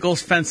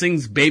 Bicycles,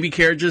 fencings, baby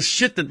carriages,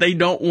 shit that they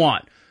don't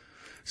want.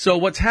 So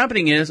what's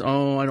happening is, I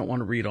don't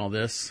want to read all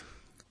this,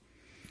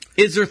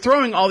 is they're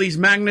throwing all these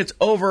magnets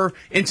over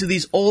into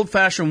these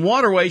old-fashioned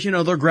waterways. You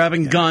know, they're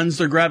grabbing guns,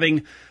 they're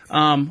grabbing,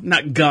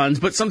 not guns,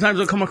 but sometimes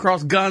they'll come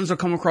across guns, they'll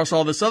come across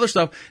all this other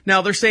stuff.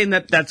 Now, they're saying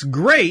that that's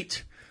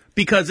great,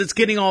 because it's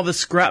getting all the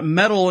scrap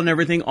metal and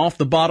everything off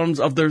the bottoms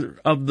of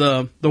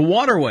the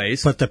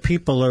waterways. But the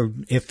people are,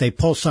 if they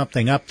pull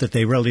something up that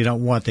they really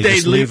don't want, they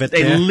just leave it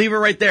there. They leave it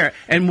right there.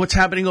 And what's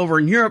happening over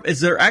in Europe is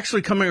they're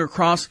actually coming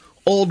across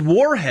old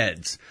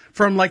warheads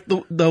from like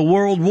the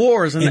world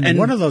wars. And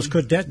one of those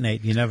could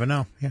detonate. You never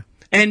know. Yeah.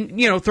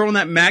 And, you know, throwing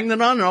that magnet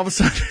on, and all of a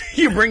sudden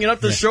you bring it up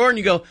to shore and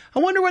you go, I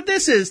wonder what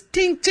this is.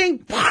 Tink,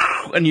 tink,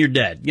 pow, and you're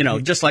dead, you know,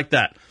 just like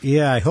that.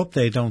 Yeah, I hope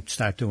they don't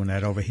start doing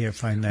that over here.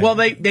 Find that. Well,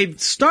 they've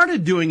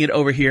started doing it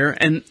over here,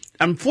 and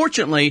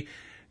unfortunately,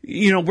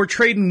 you know, we're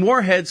trading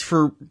warheads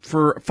for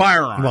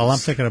firearms. Well, I'm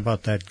thinking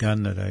about that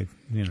gun that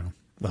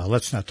well,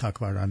 let's not talk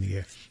about it on the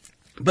air.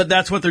 But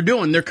that's what they're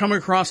doing. They're coming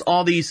across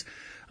all these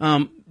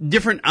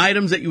different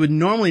items that you would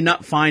normally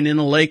not find in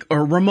a lake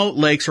or remote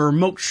lakes or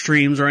remote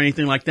streams or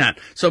anything like that.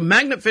 So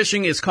magnet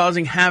fishing is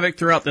causing havoc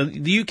throughout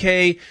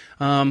the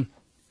UK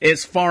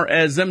as far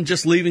as them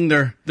just leaving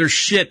their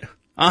shit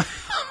on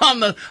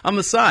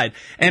the side.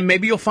 And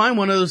maybe you'll find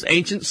one of those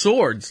ancient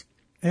swords.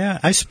 Yeah,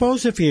 I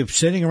suppose if you're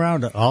sitting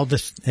around all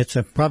this, it's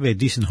probably a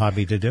decent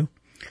hobby to do.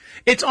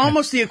 It's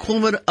almost the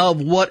equivalent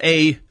of what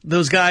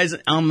those guys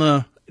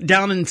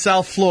down in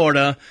South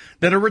Florida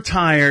that are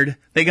retired.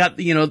 They got,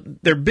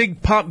 their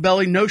big pot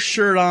belly, no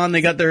shirt on. They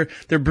got their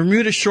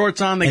Bermuda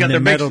shorts on. They got their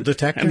metal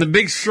detector and the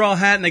big straw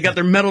hat, and they got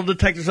their metal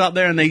detectors out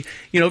there, and they,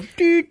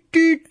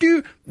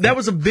 do. That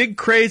was a big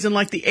craze in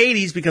like the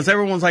 80s because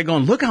everyone's like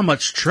going, look how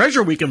much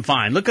treasure we can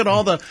find. Look at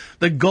all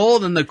the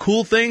gold and the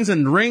cool things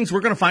and rings.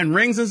 We're going to find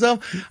rings and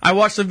stuff. I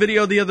watched a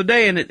video the other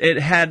day, and it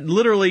had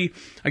literally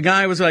a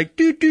guy was like,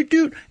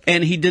 doot,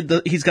 and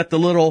he's got the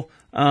little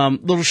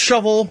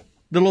shovel,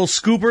 the little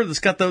scooper that's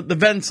got the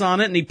vents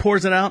on it, and he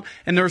pours it out,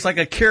 and there was like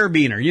a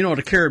carabiner. You know what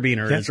a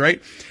carabiner is,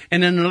 right?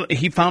 And then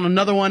he found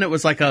another one. It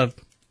was like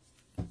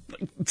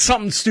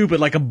something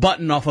stupid, like a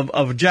button off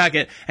of a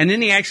jacket. And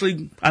then he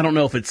actually, I don't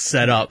know if it's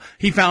set up,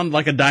 he found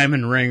like a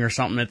diamond ring or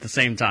something at the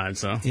same time.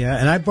 So yeah,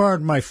 and I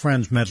borrowed my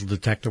friend's metal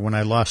detector when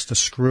I lost a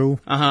screw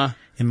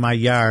in my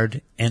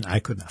yard, and I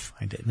could not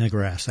find it in the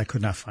grass. I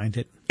could not find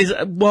it.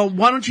 Well,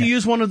 why don't you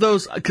use one of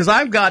those? Because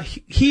I've got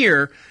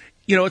here,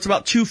 it's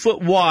about 2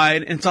 foot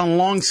wide, and it's on a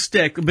long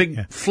stick, a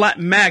big flat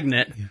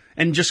magnet,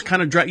 and just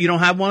kind of drag. You don't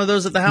have one of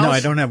those at the house? No, I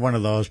don't have one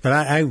of those, but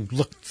I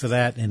looked for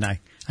that, and I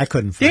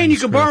couldn't find it. Dan, you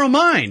could borrow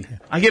mine. Yeah.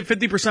 I get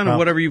 50% of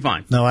whatever you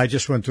find. No, I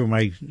just went through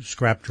my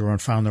scrap drawer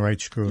and found the right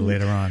screw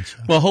later on. So.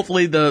 Well,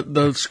 hopefully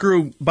the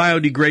screw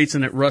biodegrades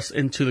and it rusts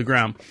into the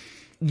ground.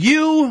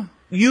 You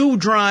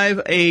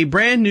drive a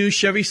brand new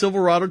Chevy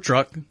Silverado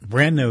truck.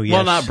 Brand new, yes.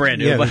 Well, not brand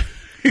new, but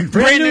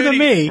brand new to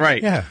me.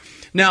 Right. Yeah.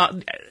 Now,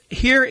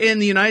 here in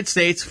the United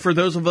States, for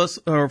those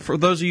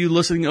of you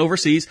listening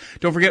overseas,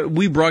 don't forget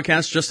we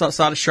broadcast just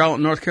outside of Charlotte,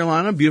 North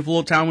Carolina, a beautiful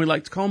little town we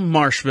like to call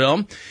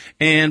Marshville.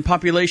 And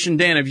population,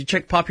 Dan, have you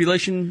checked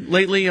population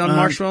lately on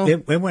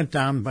Marshville? It went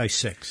down by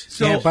 6.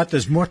 So, but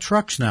there's more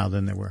trucks now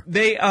than there were.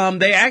 They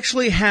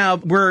actually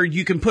have where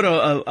you can put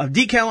a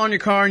decal on your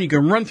car and you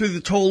can run through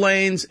the toll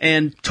lanes,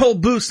 and toll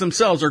booths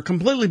themselves are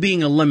completely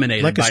being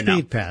eliminated like by a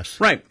speed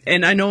pass. Right.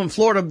 And I know in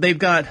Florida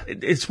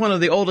it's one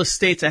of the oldest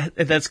states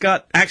that's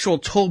got actual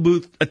toll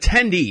booth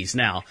attendees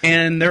now,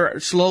 and they're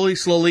slowly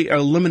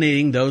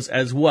eliminating those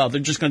as well.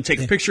 They're just going to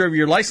take a picture of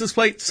your license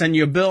plate, send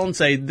you a bill, and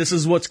say this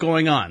is what's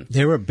going on.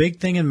 They're a big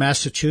thing in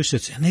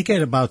Massachusetts, and they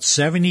get about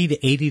 $70 to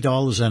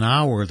 $80 an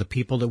hour. The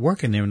people that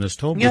work in there in this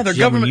toll booth, they're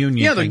government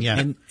union thing,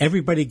 and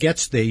everybody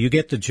gets there. You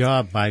get the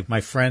job by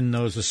my friend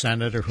knows a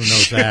senator who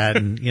knows that,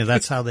 and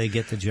that's how they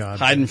get the job.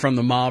 Hiding from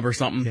the mob or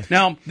something. Yeah.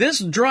 Now this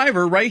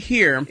driver right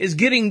here is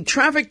getting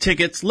traffic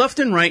tickets left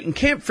and right, and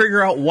can't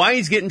figure out why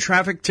he's getting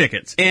traffic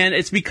tickets, and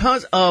it's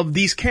because of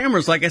these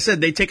cameras. Like I said,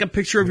 they take a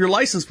picture of your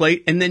license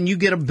plate, and then you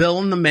get a bill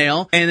in the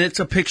mail, and it's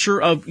a picture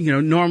of,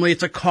 normally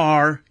it's a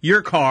car,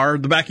 your car,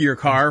 the back of your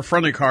car,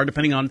 front of your car,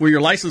 depending on where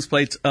your license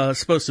plate's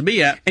supposed to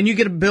be at, and you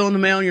get a bill in the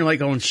mail, and you're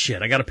like, oh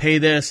shit, I gotta pay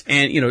this,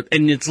 and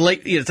and it's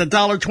late, it's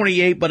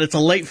 $1.28, but it's a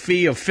late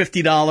fee of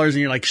 $50, and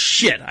you're like,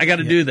 shit, I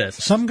gotta do this.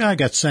 Some guy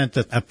got sent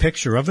a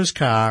picture of his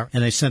car,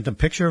 and they sent a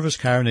picture of his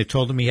car, and they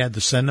told him he had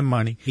to send them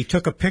money. He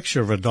took a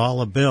picture of a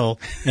 $1 bill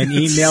and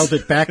emailed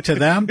it back to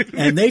them,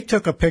 and they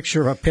took a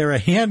picture of a pair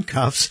of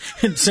handcuffs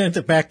and sent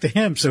it back to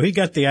him, so he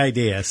got the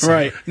idea. So.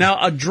 Right. Now,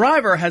 a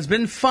driver has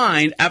been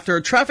fined after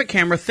a traffic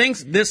camera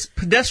thinks this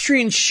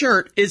pedestrian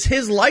shirt is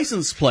his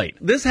license plate.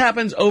 This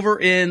happens over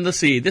in, let's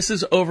see, this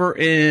is over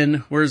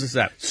in, where is this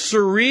at?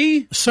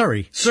 Surrey,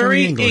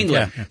 England.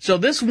 Yeah. So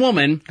this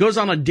woman goes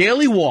on a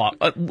daily walk,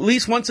 at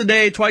least once a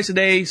day, twice a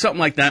day, something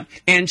like that,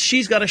 and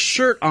she's got a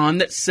shirt on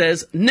that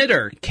says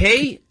Knitter,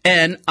 Knitter.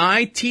 And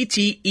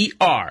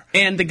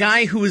the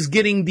guy who is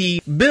getting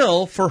the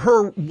bill for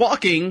her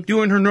walking,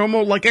 doing her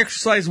normal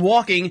exercise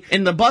walking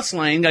in the bus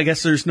lane, I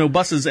guess there's no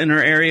buses in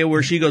her area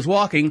where she goes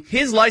walking,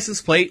 his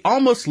license plate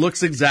almost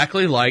looks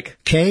exactly like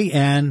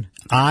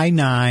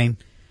KNI9TER.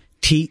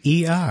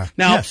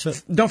 Now,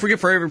 don't forget,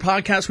 for every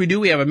podcast we do,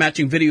 we have a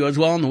matching video as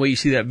well. And the way you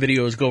see that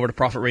video is go over to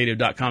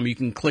ProfitRadio.com. You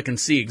can click and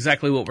see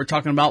exactly what we're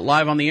talking about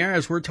live on the air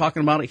as we're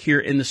talking about it here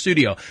in the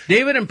studio.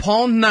 David and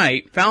Paul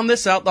Knight found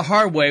this out the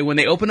hard way when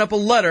they opened up a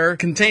letter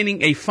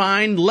containing a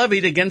fine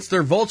levied against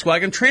their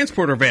Volkswagen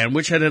transporter van,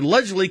 which had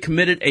allegedly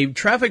committed a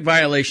traffic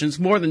violations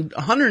more than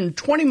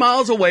 120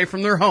 miles away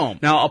from their home.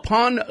 Now,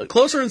 upon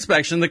closer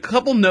inspection, the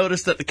couple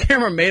noticed that the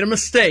camera made a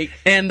mistake,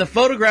 and the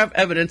photograph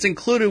evidence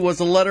included was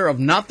a letter of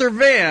not their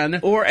van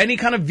or any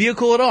kind of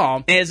vehicle at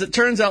all. As it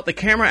turns out, the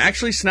camera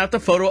actually snapped a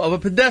photo of a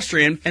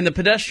pedestrian, and the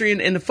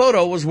pedestrian in the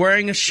photo was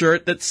wearing a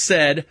shirt that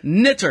said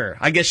knitter.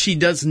 I guess she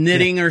does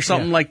knitting or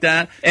something like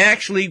that. I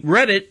actually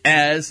read it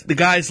as the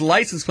guy's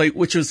license plate,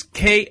 which was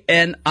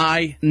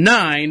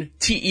KNI9TER,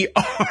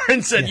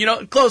 and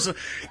said, close.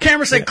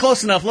 Camera said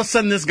close enough. Let's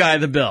send this guy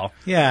the bill.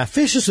 Yeah,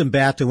 Fishers and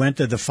Bath, who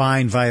entered the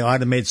fine via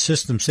automated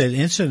system, said the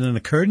incident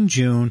occurred in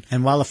June,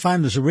 and while the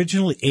fine was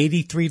originally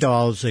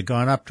 $83, it had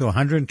gone up to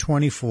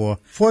 $124.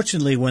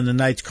 Fortunately, when the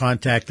Knights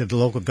contacted the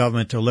local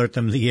government to alert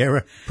them of the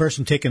error, the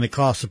person taking the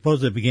call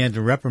supposedly began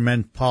to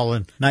reprimand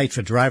Paula Knight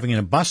for driving in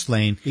a bus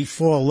lane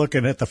before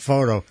looking at the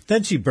photo.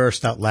 Then she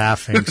burst out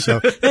laughing. So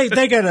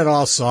they got it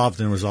all solved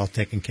and it was all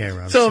taken care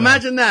of. So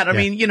imagine that. I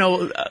mean,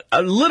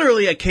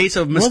 literally a case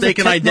of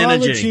mistaken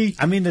identity.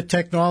 I mean, the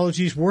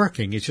technology's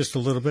working. It's just a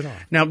little bit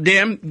off. Now,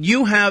 Dan,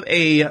 you have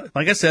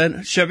like I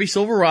said, Chevy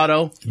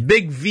Silverado,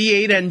 big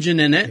V8 engine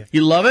in it. Yeah.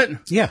 You love it?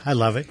 Yeah, I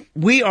love it.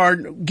 We are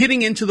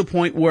getting into the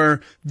point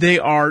where they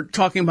are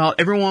talking about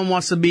everyone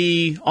wants to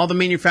be, all the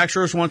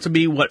manufacturers want to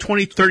be,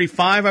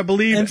 2035, I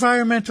believe?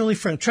 Environmentally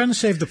friendly, trying to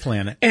save the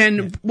planet.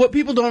 And what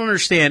people don't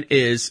understand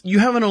is you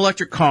have an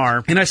electric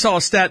car, and I saw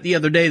a stat the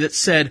other day that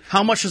said,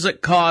 how much does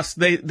it cost?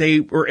 They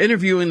were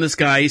interviewing this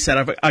guy. He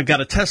said, I've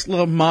got a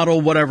Tesla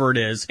model, whatever it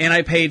is, and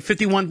I paid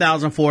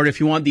 $51,000 for it. If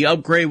you want the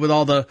upgrade with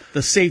all the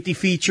safety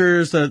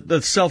features,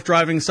 the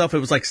self-driving stuff, it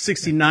was like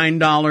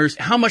 $69.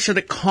 How much did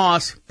it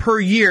cost per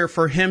year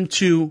for him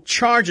to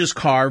charge his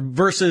car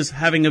versus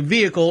having a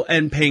vehicle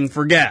and paying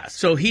for gas?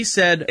 So he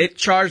said it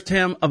charged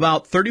him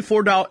about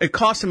 $34. It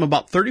cost him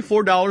about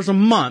 $34 a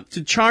month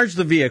to charge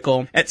the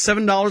vehicle at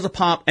 $7 a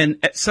pop, and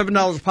at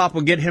 $7 a pop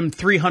will get him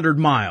 300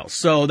 miles.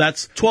 So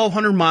that's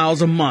 1,200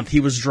 miles a month he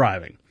was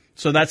driving.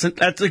 So that's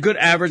a good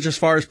average as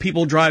far as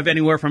people drive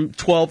anywhere from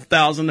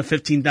 12,000 to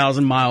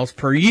 15,000 miles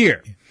per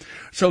year.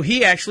 So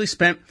he actually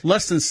spent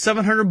less than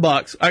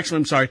 $700. Actually,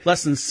 I'm sorry,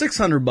 less than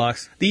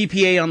 $600. The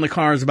EPA on the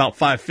car is about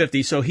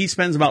 $550. So he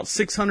spends about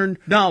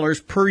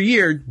 $600 per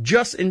year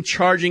just in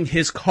charging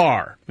his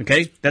car.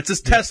 Okay, that's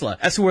his Tesla.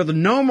 As to where the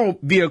normal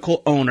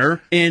vehicle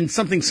owner in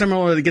something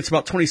similar that gets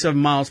about 27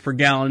 miles per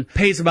gallon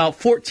pays about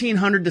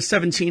 $1,400 to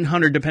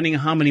 $1,700 depending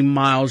on how many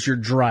miles you're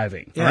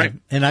driving. Yeah, right?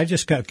 And I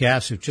just got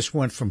gas. It just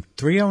went from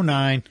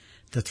 309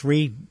 to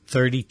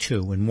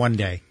 332 in one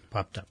day.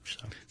 Popped up.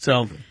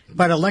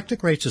 But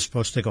electric rates are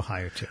supposed to go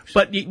higher too.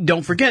 But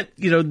don't forget,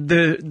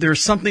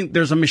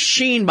 there's a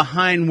machine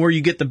behind where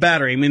you get the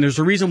battery. I mean, there's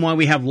a reason why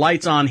we have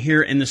lights on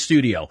here in the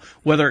studio.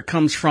 Whether it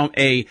comes from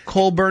a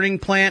coal burning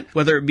plant,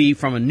 whether it be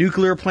from a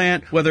nuclear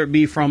plant, whether it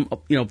be from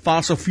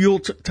fossil fuel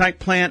type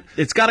plant,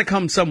 it's got to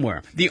come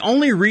somewhere. The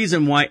only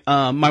reason why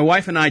my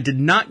wife and I did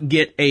not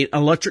get an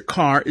electric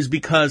car is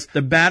because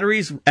the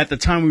batteries at the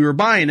time we were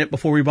buying it,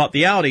 before we bought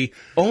the Audi,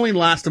 only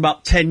last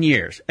about 10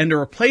 years, and to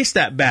replace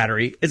that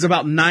battery is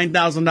about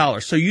 $9,000.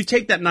 So you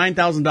take that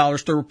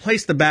 $9,000 to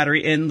replace the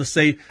battery in, let's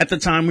say, at the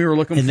time we were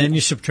looking for... And then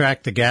you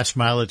subtract the gas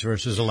mileage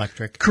versus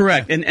electric.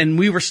 Correct. And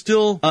we were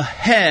still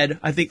ahead,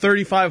 I think,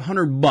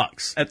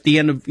 $3,500 at the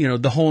end of,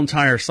 the whole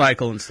entire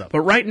cycle and stuff.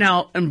 But right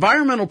now,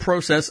 environmental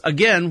process,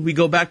 again, we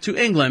go back to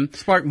England,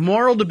 sparked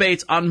moral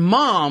debates on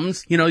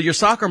moms, your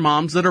soccer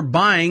moms that are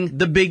buying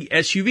the big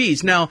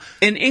SUVs. Now,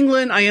 in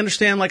England, I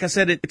understand, like I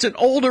said, it's an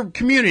older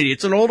community.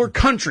 It's an older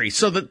country.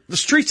 So the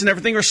streets and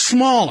everything are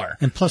smaller.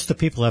 And plus the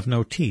people have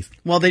no teeth.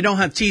 Well, they don't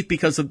have teeth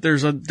because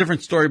there's a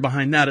different story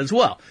behind that as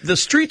well. The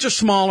streets are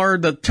smaller,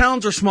 the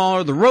towns are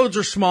smaller, the roads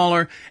are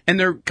smaller, and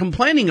they're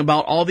complaining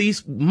about all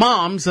these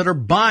moms that are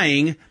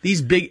buying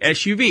these big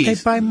SUVs. They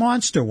buy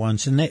monster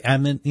ones, and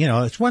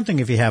it's one thing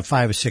if you have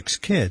 5 or 6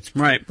 kids.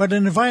 Right. But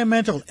an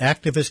environmental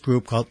activist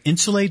group called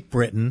Insulate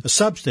Britain, a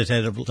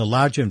subset of the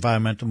larger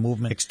environmental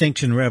movement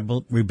Extinction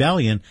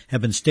Rebellion,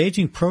 have been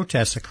staging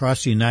protests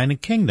across the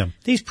United Kingdom.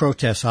 These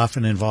protests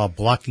often involve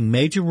blocking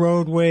major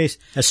roadways,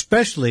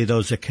 especially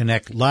those that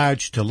connect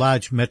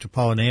large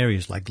metropolitan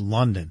areas like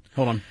London.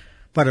 Hold on.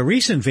 But a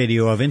recent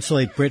video of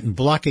Insulate Britain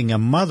blocking a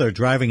mother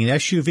driving an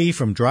SUV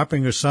from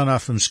dropping her son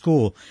off from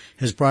school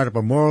has brought up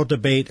a moral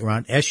debate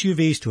around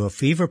SUVs to a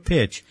fever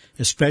pitch,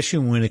 especially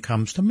when it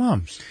comes to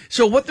moms.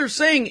 So what they're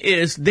saying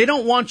is they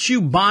don't want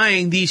you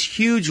buying these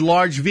huge,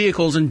 large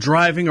vehicles and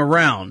driving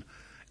around.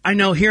 I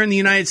know here in the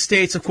United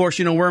States, of course,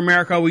 we're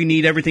America, we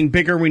need everything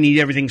bigger, we need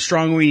everything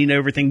stronger, we need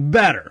everything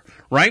better,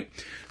 right?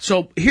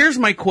 So here's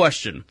my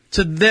question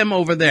to them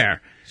over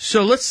there.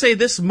 So let's say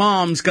this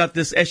mom's got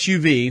this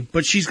SUV,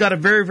 but she's got a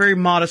very, very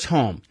modest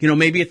home.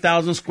 Maybe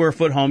 1,000 square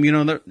foot home.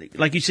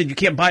 Like you said, you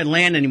can't buy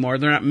land anymore.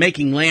 They're not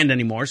making land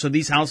anymore. So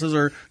these houses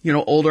are,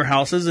 older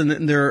houses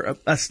and they're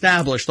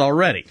established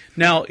already.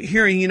 Now,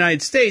 here in the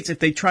United States, if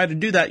they try to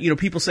do that,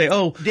 people say,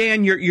 "Oh,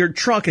 Dan, your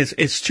truck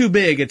is too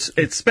big.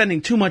 It's spending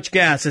too much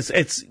gas.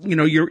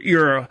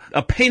 You're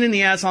a pain in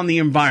the ass on the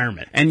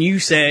environment." And you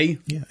say,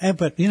 yeah,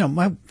 but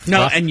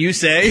and you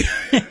say.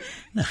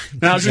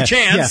 Now's your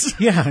chance.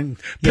 Yeah.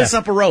 Piss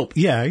up a rope.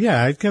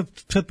 Yeah. I'd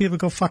tell people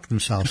to go fuck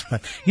themselves.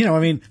 But,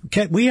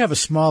 we have a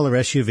smaller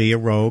SUV, a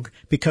Rogue,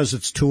 because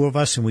it's two of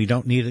us and we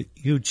don't need a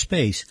huge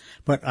space.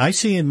 But I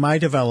see in my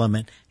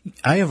development,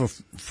 I have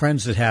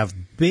friends that have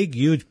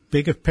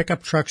bigger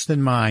pickup trucks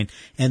than mine,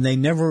 and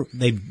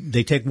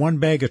they take one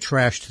bag of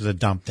trash to the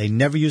dump. They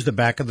never use the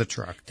back of the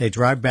truck. They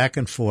drive back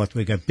and forth.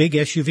 We got big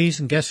SUVs,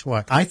 and guess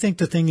what? I think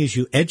the thing is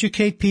you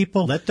educate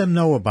people, let them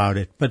know about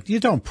it, but you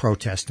don't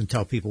protest and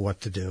tell people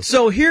what to do.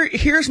 So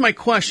here's my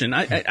question.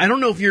 I don't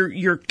know if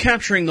you're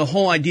capturing the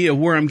whole idea of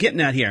where I'm getting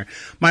at here.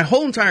 My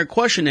whole entire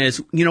question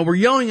is, we're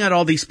yelling at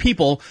all these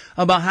people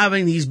about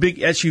having these big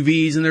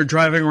SUVs and they're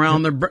driving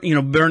around, they're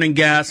burning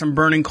gas and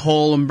burning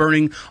coal and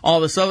burning all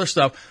this other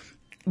stuff.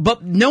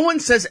 But no one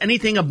says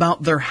anything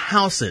about their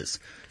houses.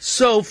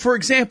 So, for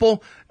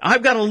example,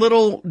 I've got a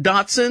little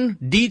Datsun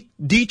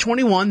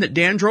D21 that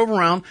Dan drove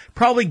around.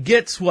 Probably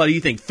gets, what do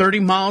you think,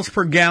 30 miles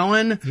per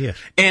gallon? Yeah.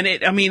 And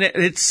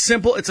it's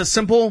simple. It's a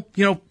simple,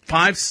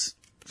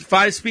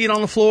 5-speed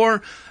on the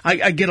floor.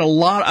 I get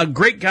a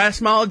great gas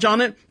mileage on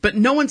it, but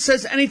no one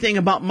says anything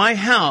about my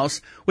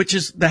house, which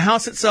is, the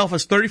house itself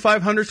is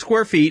 3,500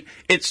 square feet.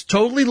 It's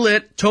totally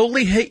lit,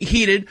 totally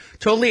heated,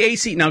 totally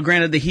AC. Now,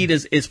 granted, the heat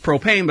is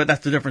propane, but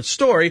that's a different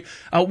story.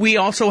 We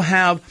also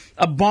have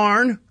a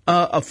barn,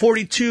 a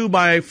 42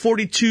 by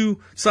 42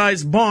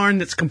 size barn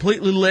that's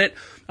completely lit.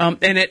 And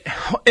it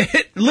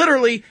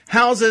literally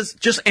houses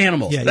just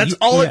animals. Yeah, that's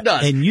all it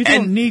does. And you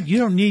don't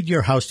need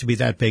your house to be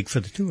that big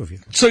for the two of you.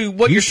 So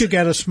you should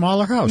get a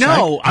smaller house.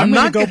 No, I'm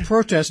not going to go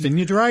protest in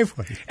your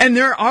driveway. And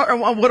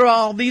what are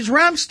all these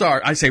rap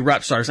stars? I say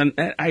rap stars, and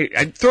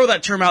I throw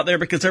that term out there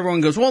because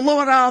everyone goes, well,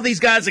 look at all these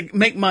guys that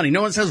make money.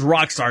 No one says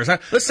rock stars.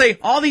 Let's say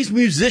all these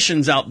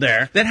musicians out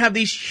there that have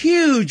these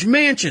huge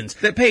mansions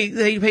that pay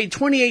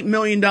 $28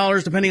 million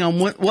depending on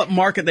what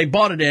market they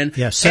bought it in.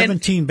 Yeah,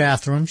 17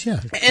 bathrooms. Yeah,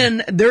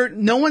 and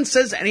no one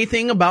says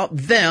anything about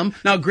them.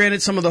 Now,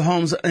 granted, some of the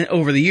homes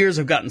over the years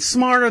have gotten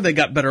smarter. They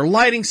got better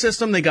lighting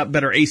system. They got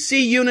better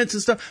AC units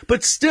and stuff.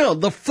 But still,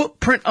 the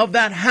footprint of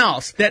that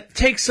house that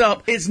takes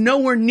up is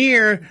nowhere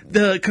near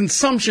the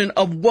consumption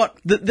of what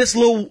this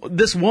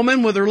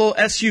woman with her little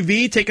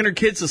SUV taking her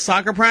kids to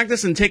soccer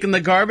practice and taking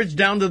the garbage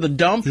down to the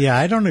dump. Yeah,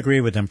 I don't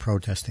agree with them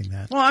protesting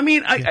that. Well, I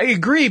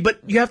agree, but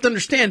you have to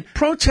understand,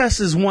 protest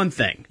is one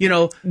thing.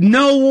 No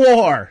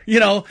war.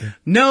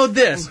 No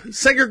this.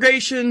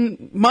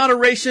 Segregation,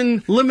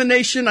 moderation,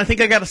 elimination. I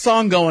think I got a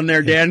song going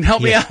there, Dan.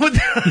 Help me out with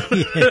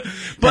that.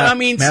 But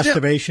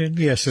masturbation.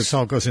 Yes, it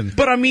all goes in.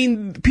 But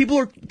people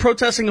are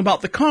protesting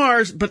about the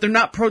cars, but they're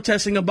not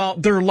protesting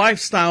about their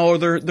lifestyle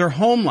or their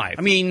home life.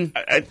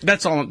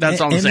 That's all I'm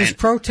saying. And there's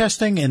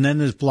protesting, and then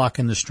there's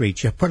blocking the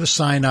streets. You put a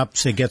sign up,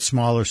 say get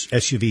smaller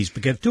SUVs,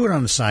 but do it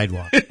on the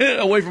sidewalk.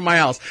 Away from my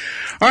house.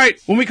 All right,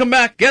 when we come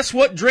back, guess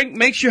what drink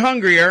makes you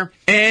hungrier?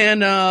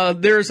 And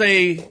there's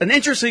an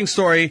interesting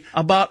story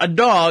about a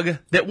dog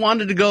that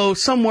wanted to go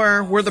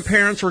somewhere where the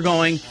parents were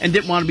going and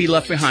didn't want to be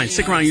left behind.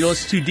 Stick around. You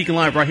listen to Deacon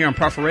Live right here on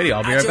Prophet Radio.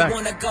 I'll be right back.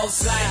 I just wanna go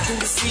slide through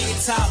the city,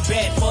 top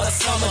bed for the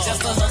summer.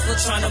 Just a hustler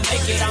trying to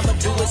make it. I'ma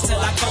do it till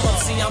I come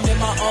up. See, I'm in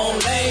my own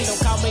lane. Don't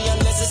call me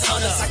unless it's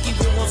honest. I keep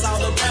it ones all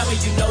around me.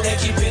 You know they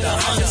keep it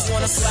 100. Just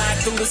wanna slide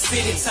through the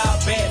city, top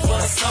bed for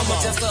the summer.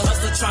 Just a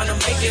hustler trying to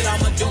make it.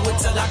 I'ma do it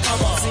till I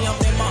come up. See, I'm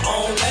in my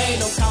own lane.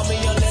 Don't call me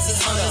unless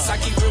it's honest. I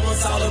keep it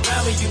ones all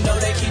around me. You know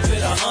they keep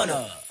it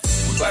 100.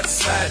 We bout to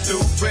slide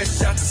through,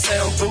 fresh out the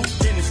sound booth.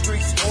 In the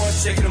streets, on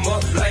shaking them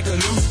up like a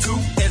loose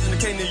tooth.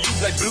 Educating you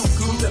like blue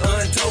cool, the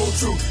untold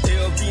truth.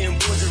 LB and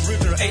Boys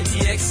original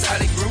ATX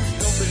exotic group.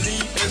 Don't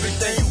believe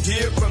everything you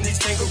hear from these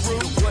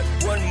kangaroos. What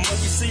one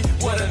monkey see,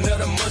 what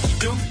another monkey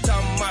do.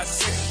 Talking about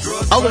sex,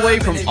 drugs. All the way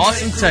from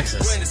Austin,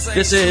 Texas,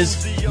 this is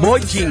Boy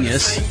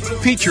Genius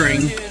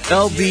featuring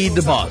LB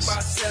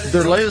DeBoss.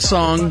 Their latest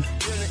song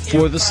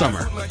for the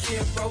summer.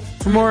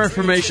 For more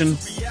information,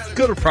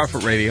 go to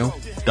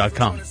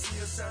ProphetRadio.com.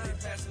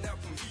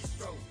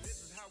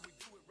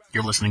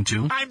 You're listening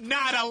to I'm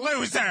not a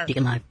loser!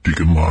 Deacon Live.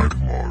 Deacon Live.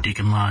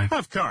 Deacon Live.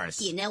 Of course.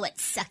 Do you know what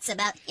sucks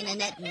about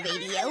internet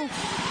radio?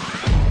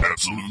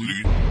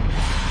 Absolutely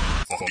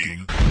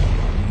fucking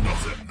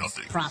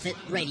nothing. Prophet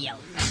Radio.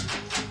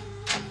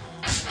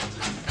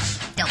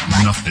 Don't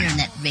like Nothing.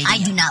 internet radio. I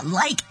do not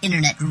like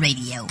internet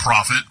radio.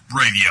 Prophet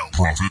Radio.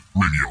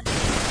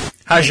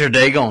 How's your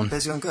day going?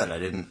 It's going good. I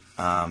didn't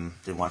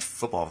watch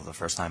football for the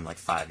first time in like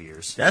 5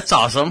 years. That's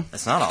awesome.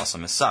 It's not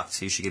awesome. It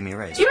sucks. You should give me a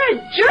raise. You're a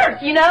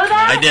jerk, you know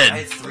that? I did. I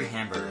had 3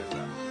 hamburgers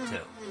though, too.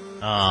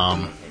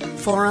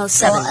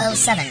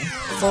 407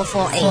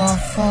 448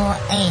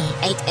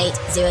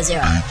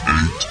 8800. 8800.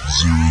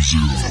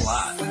 It's a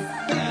lot.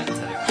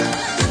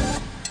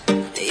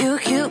 You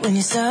cute when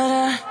you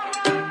stutter.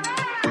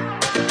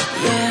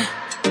 Yeah.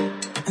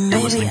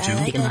 You're listening to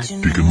Deacon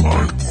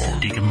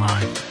Live. Deacon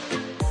Live.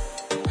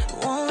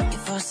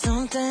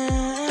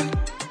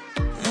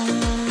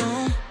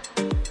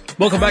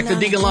 Welcome back to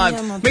Deacon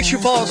Live. Make sure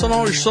you follow us on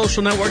all your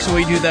social networks. The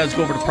way you do that is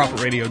go over to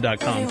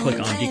ProphetRadio.com, click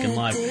on Deacon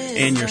Live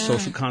and your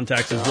social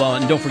contacts as well.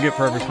 And don't forget,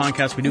 for every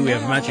podcast we do, we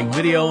have a matching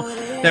video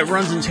that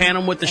runs in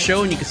tandem with the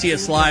show, and you can see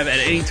us live at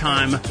any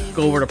time.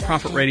 Go over to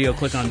Prophet Radio,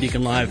 click on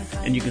Deacon Live,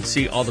 and you can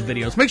see all the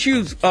videos. Make sure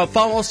you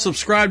follow us,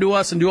 subscribe to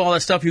us, and do all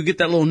that stuff. You'll get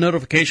that little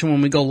notification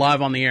when we go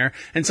live on the air.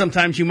 And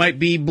sometimes you might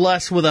be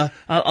blessed with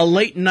a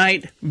late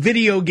night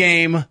video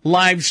game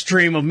live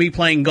stream of me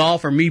playing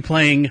golf or me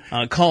playing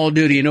Call of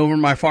Duty. And over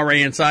on my far right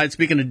hand side,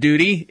 speaking of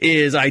duty,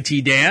 is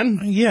IT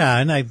Dan. Yeah,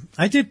 and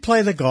I did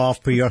play the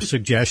golf per your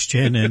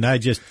suggestion, and I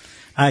just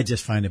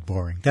find it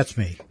boring. That's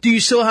me. Do you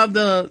still have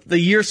the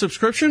year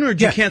subscription, or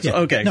did you cancel? Yeah.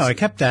 Okay. No, I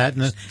kept that.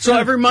 So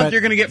every month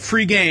you're going to get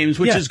free games,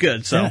 which is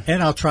good. So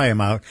and I'll try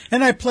them out.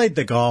 And I played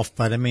the golf,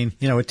 but I mean,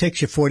 it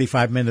takes you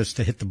 45 minutes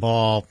to hit the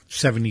ball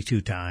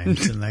 72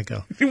 times, and I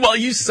go. Well,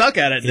 you suck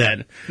at it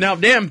then. Now,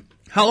 Dan,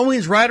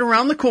 Halloween's right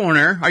around the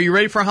corner. Are you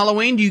ready for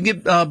Halloween? Do you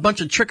get a bunch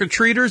of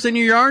trick-or-treaters in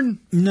your yard?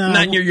 No.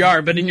 Not in your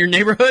yard, but in your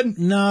neighborhood?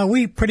 No,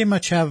 we pretty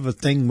much have a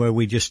thing where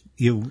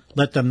you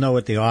let them know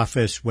at the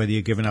office whether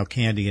you're giving out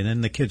candy, and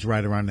then the kids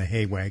ride around the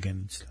hay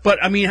wagons.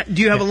 But, I mean,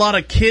 do you have a lot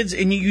of kids?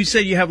 And you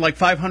said you have like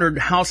 500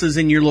 houses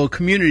in your little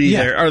community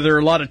there. Are there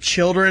a lot of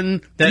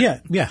children that...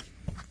 Yeah.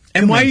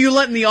 And why are you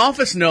letting the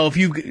office know if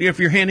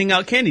you're handing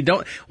out candy?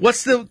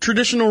 What's the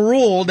traditional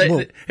rule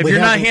that if you're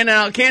not handing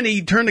out candy,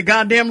 you turn the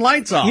goddamn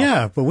lights off?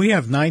 Yeah, but we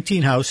have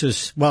 19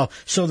 houses. Well,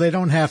 so they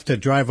don't have to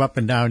drive up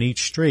and down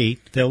each street.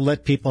 They'll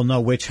let people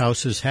know which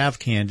houses have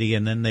candy,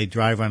 and then they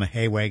drive on a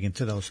hay wagon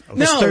to those. No.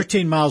 There's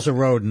 13 miles of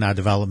road in our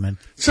development.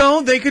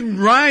 So they could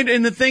ride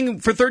in the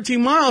thing for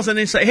 13 miles, and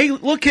they say, "Hey,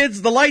 look,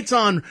 kids, the light's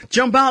on.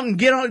 Jump out and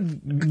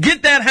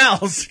get that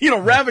house.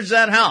 Ravage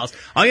that house.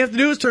 All you have to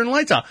do is turn the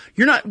lights off."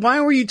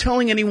 Why were you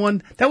telling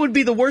anyone? That would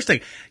be the worst thing.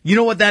 You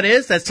know what that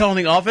is? That's telling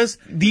the office,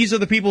 these are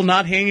the people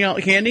not handing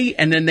out candy,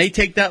 and then they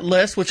take that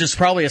list, which is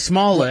probably a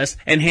small list,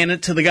 and hand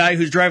it to the guy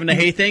who's driving the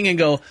hay thing and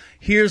go,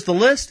 "Here's the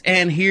list,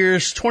 and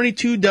here's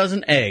 22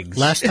 dozen eggs."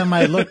 Last time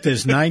I looked,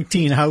 there's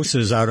 19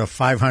 houses out of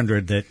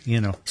 500 that,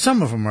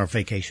 some of them are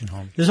vacation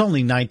homes. There's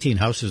only 19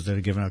 houses that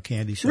are giving out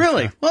candy. So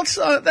really? far.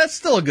 Well, that's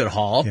still a good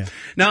haul. Yeah.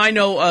 Now, I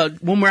know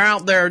when we're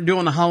out there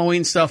doing the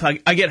Halloween stuff,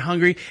 I get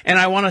hungry, and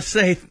I want to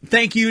say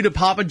thank you to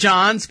Papa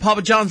John's.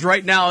 Papa John's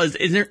right now is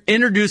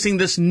introducing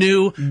this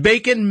new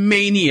Bacon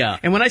Mania.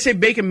 And when I say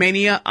Bacon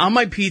Mania, on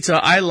my pizza,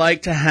 I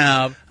like to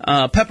have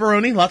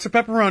pepperoni, lots of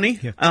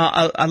pepperoni. Yeah.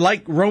 I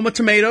like Roma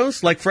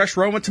tomatoes, like fresh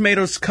Roma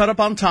tomatoes cut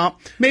up on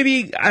top.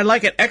 Maybe I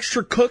like it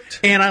extra cooked,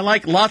 and I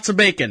like lots of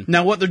bacon.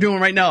 Now, what they're doing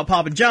right now at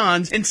Papa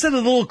John's, instead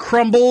of the little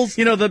crumbles,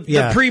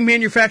 the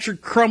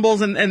pre-manufactured crumbles,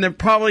 and they're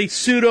probably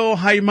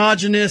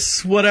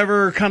pseudo-homogeneous,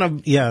 whatever kind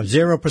of... Yeah,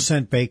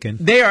 0% bacon.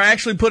 They are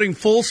actually putting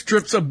full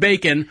strips of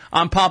bacon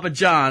on Papa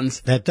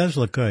John's. That does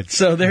look good.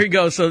 So there you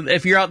go. So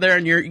if you're out there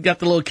and you got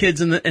the little kids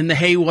in the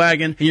hay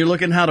wagon, and you're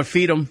looking how to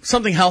feed them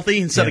something healthy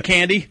instead of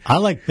candy. I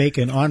like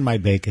bacon on my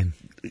bacon.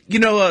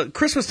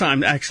 Christmas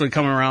time actually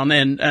coming around,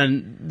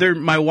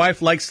 and my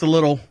wife likes the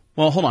little...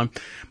 Well, hold on.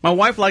 My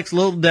wife likes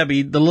Little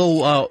Debbie, the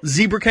little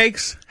zebra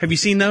cakes. Have you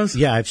seen those?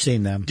 Yeah, I've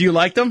seen them. Do you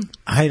like them?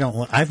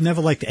 I've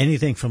never liked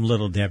anything from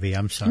Little Debbie.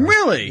 I'm sorry.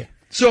 Really? Yeah.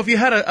 So if you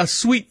had a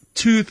sweet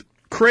tooth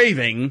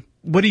craving,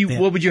 what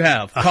would you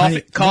have?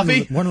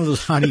 Coffee? One of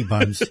those honey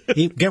buns.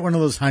 Get one of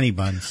those honey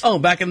buns. Oh,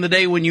 back in the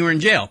day when you were in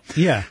jail.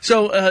 Yeah.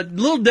 So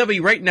Little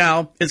Debbie right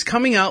now is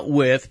coming out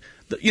with...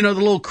 the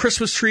little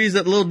Christmas trees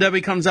that Little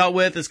Debbie comes out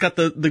with. It's got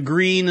the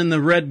green and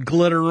the red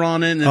glitter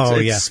on it, and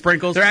it's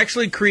sprinkles. They're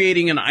actually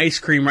creating an ice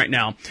cream right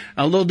now.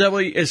 Little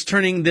Debbie is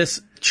turning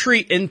this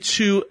treat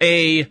into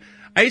a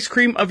ice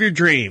cream of your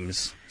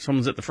dreams.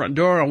 Someone's at the front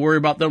door. I'll worry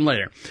about them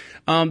later.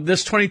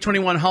 This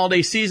 2021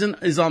 holiday season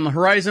is on the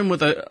horizon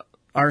with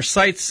our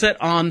sights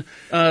set on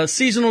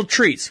seasonal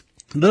treats.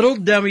 Little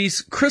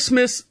Debbie's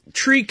Christmas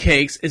tree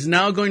cakes is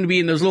now going to be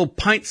in those little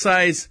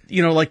pint-sized,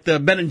 like the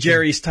Ben &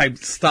 Jerry's type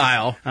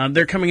style.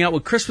 They're coming out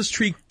with Christmas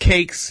tree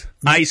cakes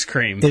ice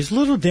cream. Is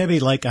Little Debbie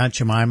like Aunt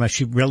Jemima?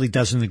 She really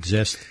doesn't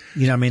exist.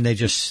 They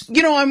just...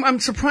 I'm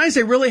surprised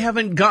they really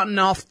haven't gotten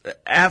off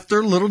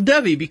after Little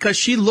Debbie, because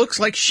she looks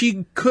like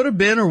she could have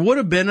been or would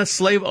have been a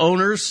slave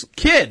owner's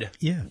kid.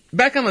 Yeah.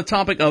 Back on the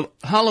topic of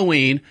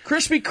Halloween,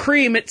 Krispy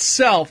Kreme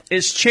itself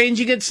is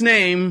changing its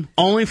name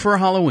only for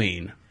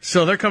Halloween.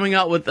 So they're coming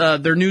out with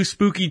their new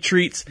spooky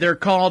treats. They're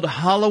called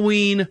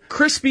Halloween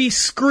Krispy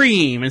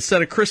Scream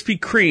instead of Krispy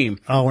Kreme.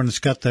 Oh, and it's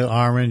got the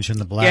orange and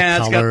the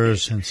black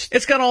colors.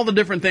 It's got all the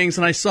different things.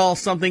 And I saw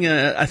something,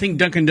 I think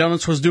Dunkin'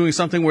 Donuts was doing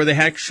something where they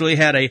actually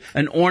had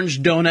an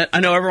orange donut. I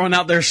know everyone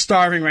out there is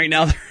starving right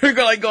now. They're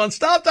going,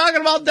 stop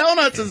talking about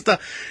donuts and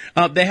stuff.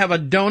 They have a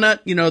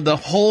donut, the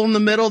hole in the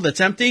middle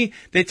that's empty.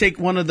 They take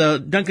one of the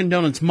Dunkin'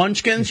 Donuts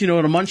munchkins. You know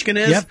what a munchkin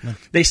is? Yep.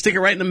 They stick it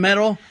right in the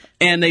middle.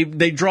 and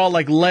they draw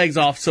like legs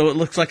off so it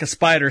looks like a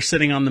spider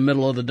sitting on the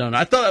middle of the donut.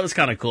 I thought that was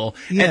kind of cool.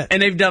 Yeah.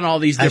 And they've done all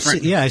these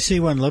different... I see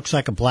one looks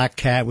like a black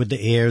cat with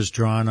the ears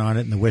drawn on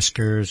it and the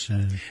whiskers.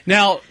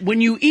 Now,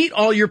 when you eat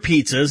all your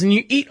pizzas and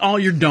you eat all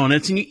your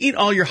donuts and you eat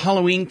all your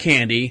Halloween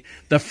candy,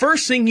 the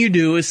first thing you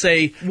do is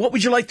say, what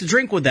would you like to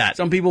drink with that?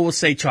 Some people will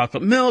say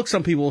chocolate milk.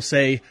 Some people will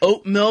say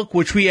oat milk,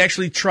 which we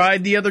actually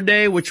tried the other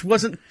day, which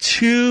wasn't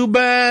too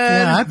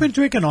bad. Yeah, I've been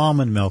drinking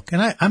almond milk,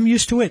 and I'm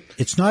used to it.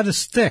 It's not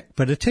as thick,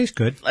 but it tastes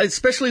good.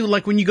 Especially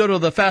like when you go to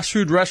the fast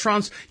food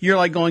restaurants, you're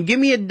like going, give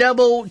me a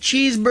double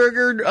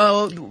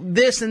cheeseburger,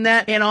 this and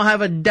that, and I'll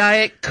have a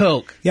Diet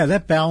Coke. Yeah,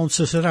 that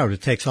balances it out.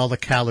 It takes all the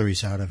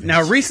calories out of it.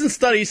 Now, recent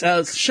studies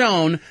have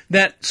shown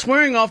that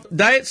swearing off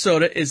diet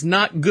soda is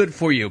not good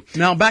for you.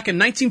 Now, back in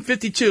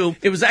 1952,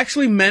 it was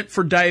actually meant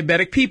for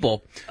diabetic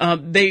people.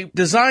 They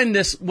designed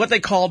this, what they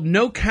called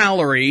no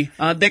calorie,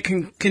 that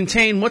can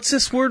contain, what's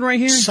this word right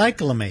here?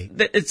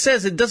 Cyclamate. It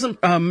says it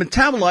doesn't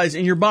metabolize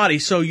in your body,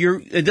 so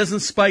it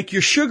doesn't spike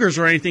your sugars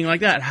or anything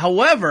like that.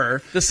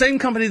 However, the same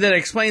company that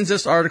explains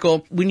this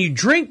article, when you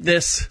drink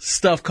this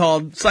stuff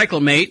called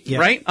cyclamate,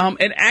 right?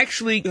 It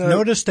actually...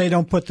 Notice they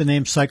don't put the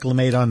name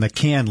cyclamate on the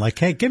can, like,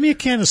 hey, give me a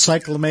can of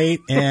cyclamate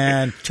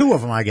and 2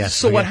 of them, I guess.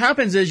 So what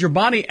happens is your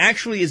body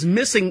actually is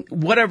missing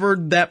whatever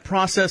that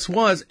process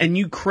was, and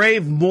you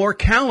crave more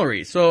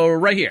calories. So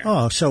right here.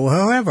 Oh, so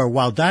however,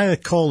 while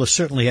Diet Cola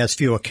certainly has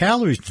fewer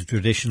calories than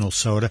traditional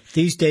soda,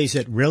 these days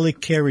it really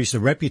carries the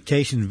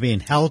reputation of being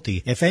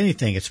healthy. If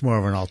anything, it's more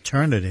of an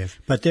alternative.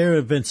 But there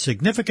have been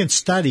significant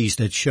studies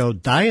that show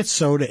diet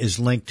soda is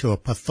linked to a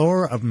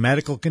plethora of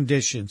medical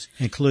conditions,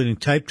 including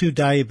type 2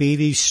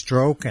 diabetes,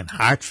 stroke, and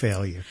heart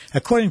failure.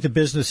 According to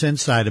Business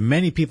Insider,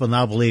 many people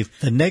now believe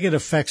the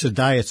negative effects of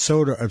diet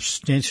soda are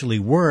substantially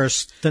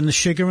worse than the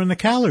sugar and the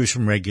calories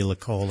from regular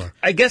cola.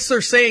 I guess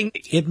they're saying...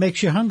 It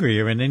makes you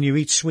hungrier, and then you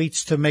eat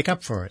sweets to make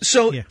up for it.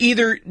 So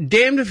either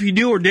damned if you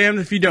do or damned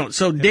if you don't.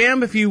 So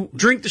damned if you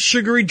drink the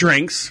sugary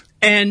drinks...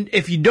 And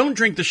if you don't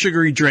drink the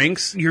sugary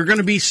drinks, you're going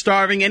to be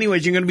starving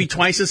anyways. You're going to be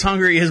twice as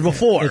hungry as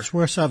before. It's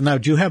worse off. Now,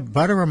 do you have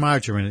butter or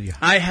margarine?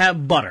 I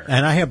have butter.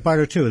 And I have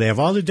butter, too. They have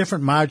all the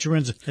different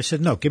margarines. I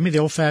said, no, give me the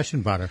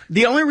old-fashioned butter.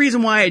 The only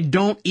reason why I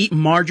don't eat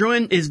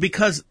margarine is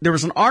because there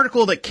was an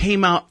article that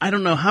came out, I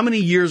don't know how many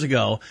years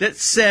ago, that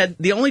said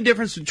the only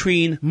difference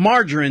between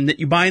margarine that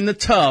you buy in the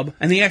tub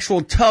and the actual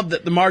tub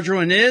that the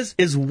margarine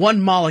is one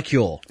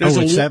molecule.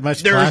 It's that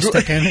much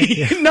plastic in it?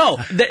 Yeah. No,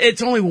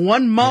 it's only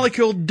one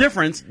molecule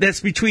difference that's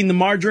between the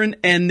margarine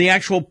and the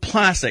actual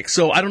plastic.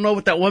 So I don't know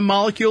what that one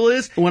molecule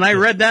is. When I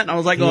read that, I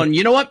was like going,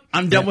 you know what?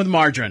 I'm done with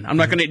margarine. I'm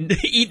not going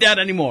to eat that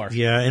anymore.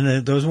 Yeah,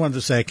 and those ones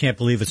that say, I can't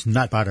believe it's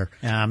nut butter.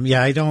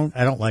 I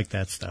don't like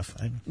that stuff.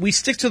 We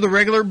stick to the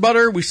regular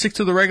butter. We stick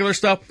to the regular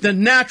stuff. The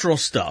natural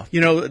stuff.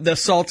 You know, the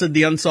salted,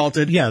 the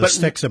unsalted. Yeah, the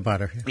sticks of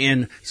butter.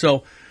 And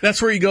so... that's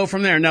where you go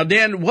from there. Now,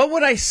 Dan, what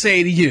would I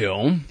say to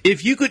you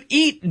if you could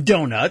eat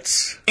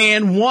donuts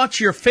and watch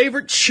your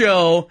favorite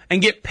show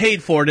and get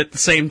paid for it at the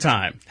same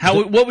time?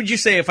 What would you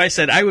say if I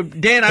said I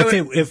would, Dan?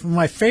 If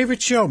my favorite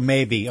show,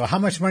 maybe. Or how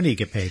much money do you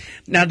get paid?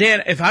 Now,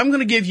 Dan, if I'm going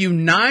to give you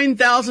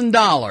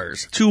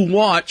 $9,000 to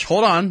watch,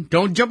 hold on,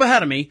 don't jump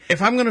ahead of me.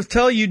 If I'm going to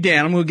tell you,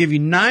 Dan, I'm going to give you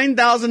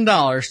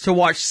 $9,000 to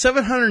watch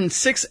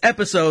 706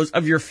 episodes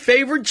of your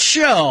favorite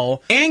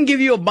show and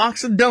give you a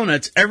box of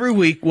donuts every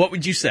week, what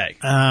would you say?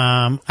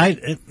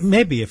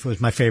 Maybe if it was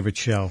my favorite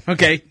show.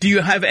 Okay. Do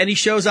you have any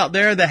shows out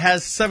there that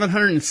has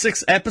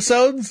 706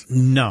 episodes?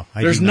 No.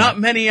 There's not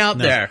many out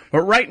there.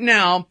 But right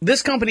now,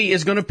 this company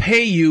is going to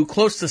pay you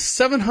close to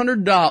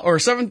 $700 or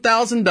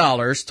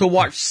 $7,000 to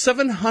watch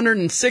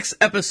 706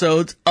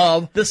 episodes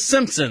of The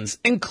Simpsons,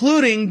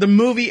 including the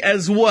movie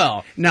as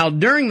well. Now,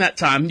 during that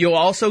time, you'll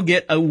also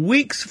get a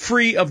week's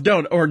free of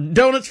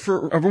donuts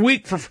for a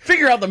week for,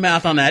 figure out the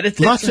math on that.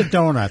 Lots of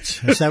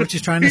donuts. Is that what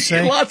you're trying to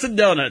say? Lots of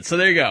donuts. So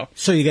there you go.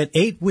 So you get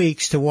 8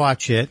 weeks to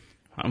watch it.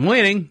 I'm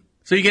waiting.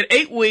 So you get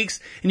 8 weeks,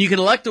 and you can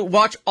elect to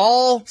watch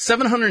all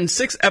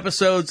 706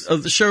 episodes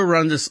of the show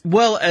run as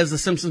well as the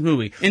Simpsons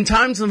movie. In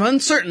times of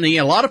uncertainty,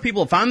 a lot of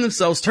people find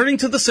themselves turning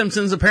to the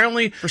Simpsons.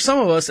 Apparently, for some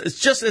of us, it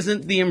just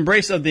isn't the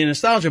embrace of the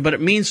nostalgia, but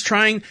it means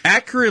trying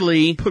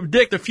accurately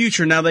predict the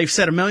future. Now, they've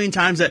said a million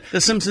times that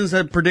the Simpsons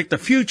have predict the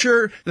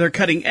future. They're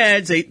cutting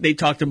edge. They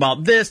talked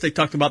about this. They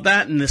talked about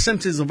that. And the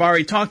Simpsons have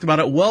already talked about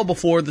it well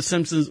before the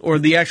Simpsons or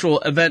the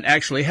actual event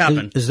actually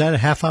happened. Is that a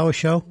half-hour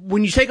show?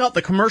 When you take out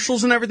the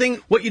commercials and everything,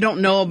 what you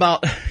don't know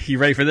about... You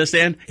ready for this,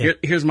 Dan? Yeah.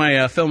 Here's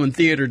my film and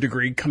theater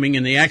degree coming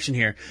in the action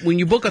here. When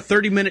you book a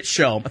 30-minute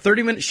show, a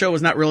 30-minute show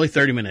is not really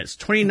 30 minutes.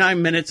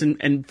 29 minutes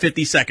and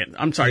 50 seconds.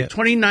 I'm sorry,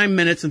 29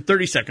 minutes and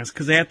 30 seconds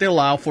because they have to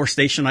allow for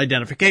station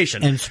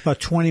identification. And it's about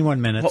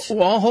 21 minutes.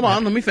 Well, hold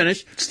on. Let me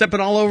finish. Stepping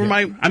all over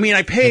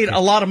I paid a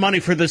lot of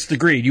money for this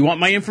degree. Do you want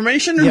my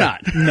information or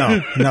not?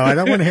 No, I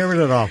don't want to hear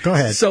it at all. Go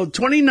ahead. So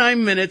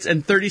 29 minutes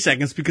and 30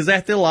 seconds because they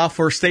have to allow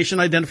for station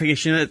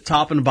identification at the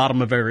top and the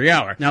bottom of every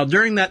hour. Now,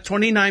 during that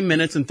 29 29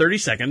 minutes and 30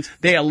 seconds,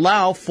 they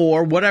allow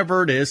for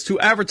whatever it is to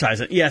advertise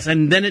it. Yes,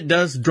 and then it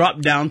does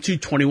drop down to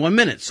 21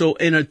 minutes. So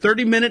in a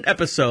 30-minute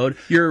episode,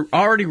 you're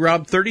already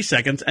robbed 30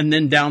 seconds and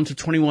then down to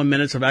 21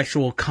 minutes of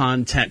actual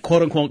content,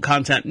 quote-unquote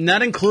content. And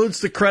that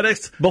includes the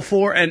credits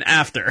before and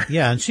after.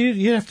 Yeah, and so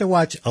you have to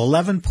watch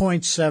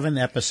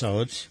 11.7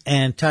 episodes,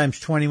 and times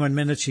 21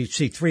 minutes, you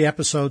see 3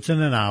 episodes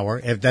in an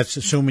hour. If that's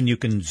assuming you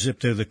can zip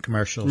through the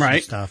commercials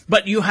and stuff.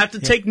 But you have to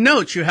take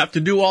notes. You have to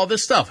do all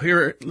this stuff.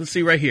 Here, let's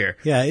see right here.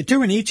 Yeah,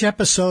 during each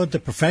episode, the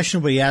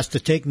professional will be asked to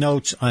take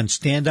notes on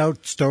standout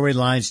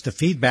storylines to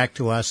feed back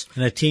to us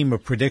and a team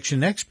of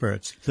prediction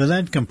experts. They'll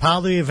then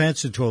compile the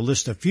events into a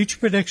list of future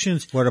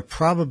predictions or the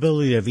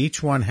probability of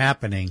each one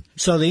happening.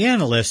 So the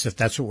analyst, if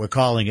that's what we're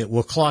calling it,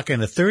 will clock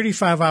in a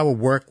 35-hour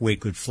work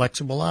week with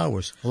flexible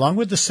hours. Along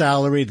with the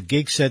salary, the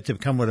gig said to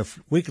come with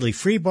a weekly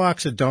free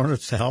box of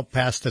donuts to help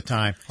pass the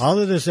time. All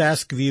it is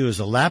asked of you is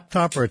a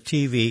laptop or a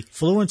TV,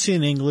 fluency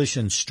in English,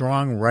 and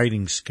strong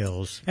writing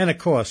skills. And, of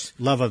course,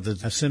 love of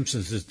the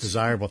Simpsons is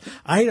desirable.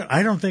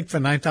 I don't think for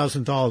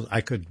 $9,000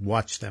 I could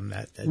watch them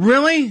that.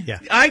 Really? Yeah.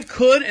 I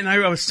could, and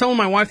I was telling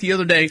my wife the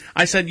other day,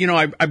 I said, you know,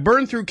 I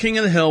burned through King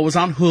of the Hill, was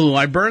on Hulu.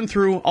 I burned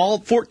through all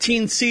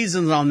 14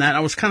 seasons on that. I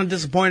was kind of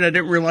disappointed. I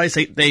didn't realize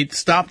they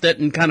stopped it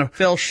and kind of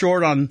fell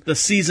short on the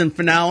season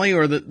finale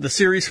or the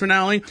series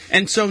finale.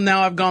 And so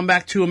now I've gone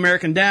back to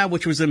American Dad,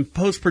 which was in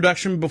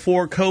post-production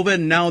before COVID,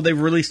 and now they've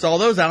released all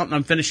those out, and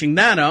I'm finishing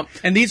that up.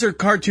 And these are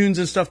cartoons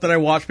and stuff that I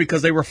watch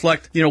because they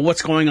reflect, you know,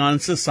 what's going on in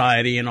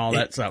society and all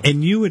that stuff.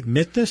 And you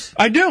admit this?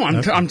 I do.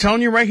 I'm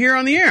telling you right here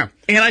on the air.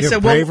 And I You're said,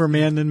 a braver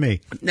man than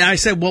me. Now I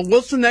said, well,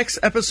 what's the next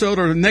episode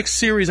or the next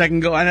series I can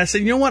go? And I said,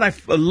 you know what? I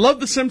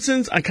love The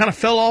Simpsons. I kind of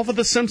fell off of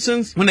The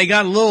Simpsons when they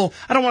got a little,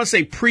 I don't want to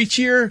say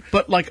preachier,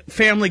 but like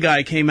Family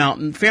Guy came out,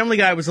 and Family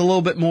Guy was a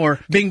little bit more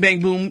bing,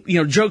 bang, boom. You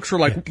know, jokes were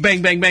like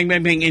bang, bang, bang,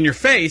 bang, bang in your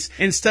face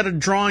instead of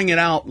drawing it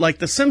out like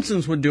The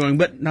Simpsons were doing.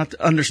 But not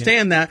to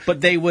understand that, but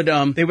they would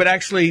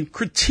actually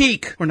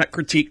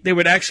they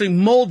would actually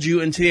mold you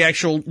into the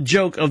actual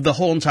joke of the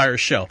whole entire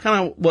show.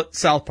 Kind of what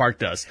South Park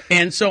does.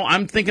 And so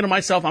I'm thinking to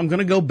myself, I'm going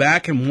to go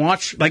back and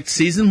watch like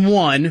season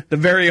 1, the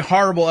very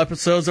horrible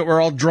episodes that were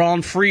all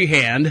drawn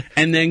freehand,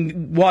 and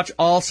then watch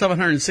all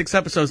 706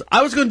 episodes.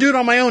 I was going to do it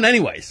on my own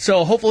anyway.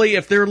 So hopefully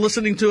if they're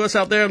listening to us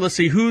out there, let's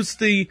see who's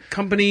the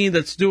company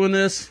that's doing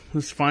this.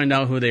 Let's find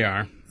out who they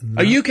are.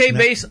 A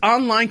UK-based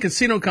online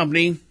casino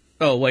company.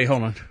 Oh, wait,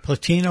 hold on.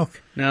 Platino?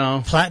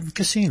 No. Platin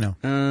Casino.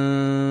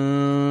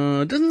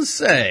 It doesn't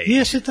say.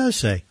 Yes, it does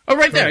say. Oh,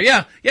 right there.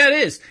 Yeah. Yeah, it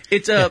is.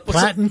 It's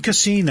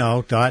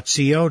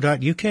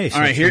platincasino.co.uk. All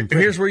right,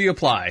 here's where you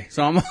apply.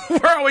 So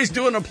we're always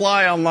doing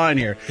apply online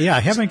here. Yeah,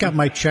 I haven't got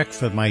my check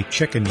for my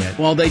chicken yet.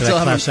 Well, they still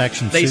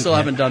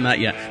haven't done that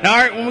yet. Now, all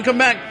right, when we come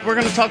back, we're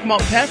going to talk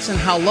about pets and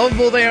how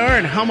lovable they are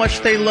and how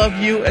much they love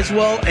you as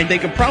well, and they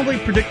can probably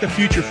predict the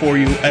future for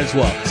you as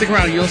well. Stick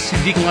around. You'll see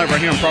Deacon Live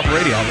right here on Proper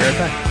Radio. I'll be right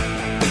back.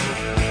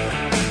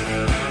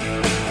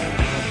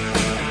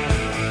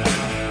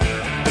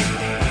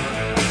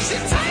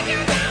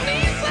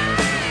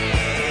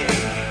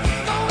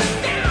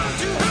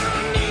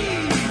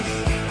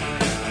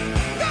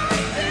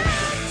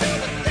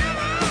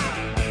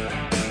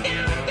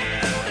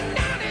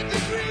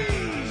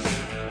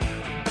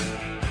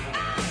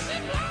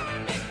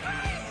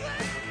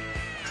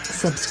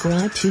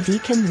 Subscribe to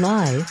Deacon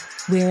Live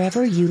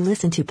wherever you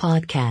listen to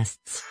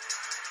podcasts.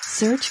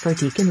 Search for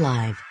Deacon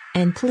Live,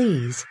 and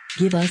please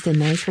give us a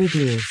nice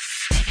review.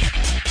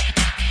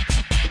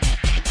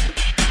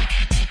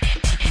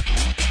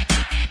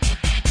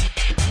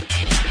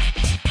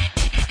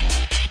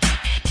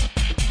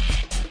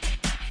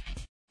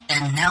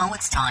 And now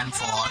it's time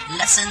for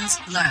Lessons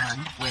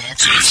Learned with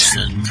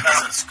Jason.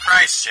 Jesus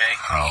Christ, Jake.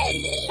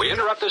 Howell. We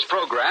interrupt this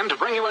program to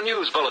bring you a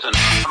news bulletin.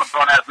 I'm a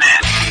grown-out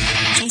man.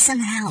 Jason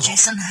Howell.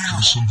 Jason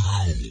Howell. Jason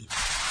Howell.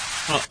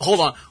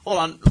 Hold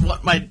on.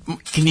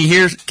 Can you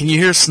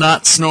hear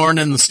snot snoring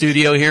in the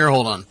studio here?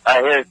 Hold on.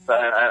 I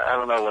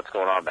don't know what's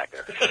going on back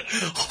there.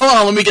 Hold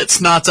on, let me get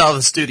Snots out of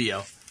the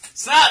studio.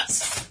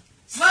 Snots!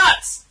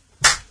 Snots!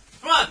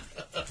 Come on!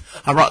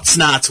 I brought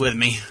Snots with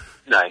me.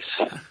 Nice.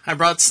 I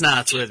brought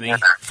Snots with me.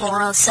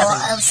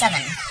 407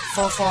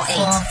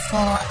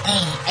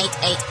 448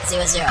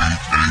 8800.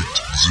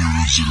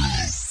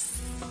 8800.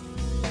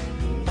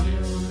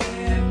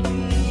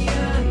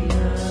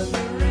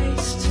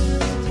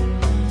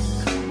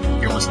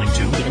 You're listening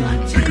to Deacon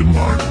Live. Deacon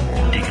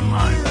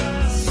Live.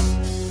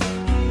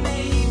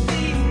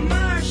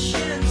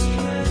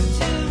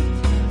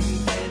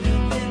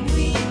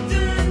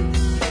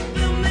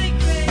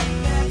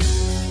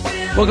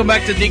 Welcome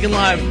back to Deacon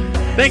Live.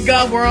 Thank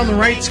God we're on the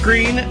right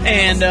screen,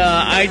 and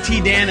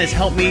IT Dan has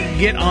helped me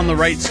get on the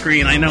right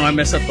screen. I know I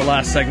messed up the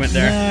last segment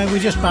there. Yeah, we're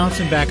just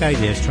bouncing back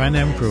ideas, trying to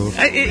improve.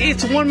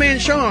 It's a one-man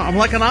show. I'm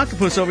like an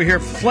octopus over here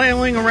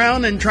flailing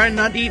around and trying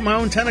not to eat my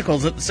own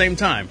tentacles at the same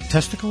time.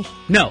 Testicles?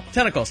 No,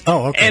 tentacles.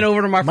 Oh, okay. And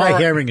over to my far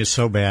hearing is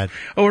so bad.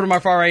 Over to my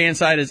far right hand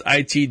side is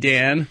IT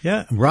Dan.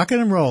 Yeah, rocking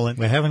and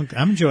rolling.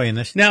 I'm enjoying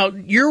this. Now,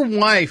 your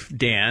wife,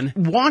 Dan,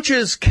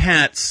 watches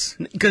cats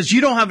because you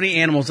don't have any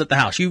animals at the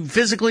house. You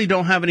physically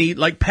don't have any,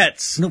 like,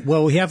 pets. No,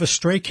 well, we have a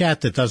stray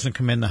cat that doesn't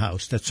come in the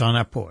house. That's on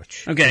our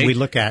porch. Okay. We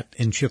look at,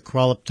 and she'll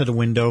crawl up to the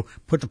window,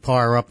 put the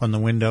paw up on the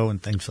window,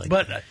 and things like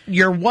that. But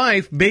your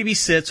wife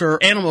babysits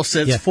or animal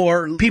sits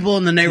for people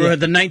in the neighborhood,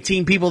 the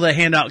 19 people that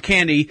hand out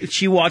candy.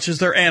 She watches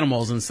their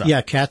animals and stuff.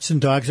 Yeah, cats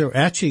and dogs.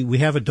 Actually, we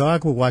have a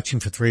dog we're watching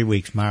for 3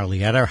 weeks,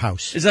 Marley, at our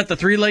house. Is that the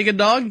three-legged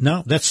dog?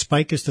 No, that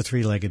Spike is the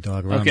three-legged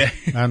dog around,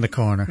 around the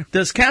corner.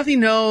 Does Kathy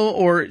know,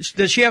 or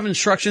does she have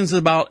instructions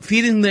about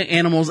feeding the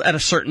animals at a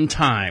certain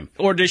time?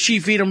 Or does she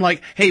feed them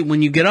like, hey,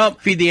 when you get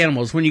up, feed the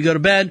animals. When you go to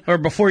bed, or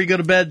before you go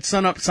to bed,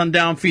 sun up, sun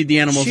down, feed the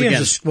animals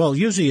again? Well,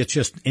 usually it's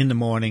just in the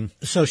morning.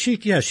 So she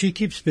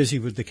keeps busy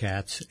with the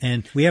cats.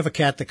 And we have a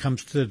cat that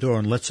comes to the door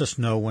and lets us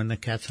know when the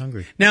cat's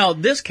hungry. Now,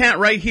 this cat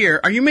right here,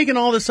 are you making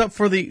all this up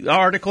for the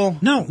article?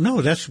 No,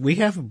 we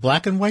have a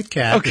black and white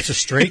cat. Okay. It's a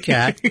stray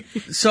cat.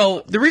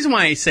 So the reason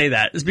why I say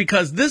that is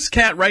because this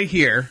cat right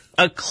here,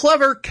 a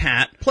clever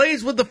cat,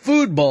 plays with the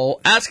food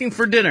bowl asking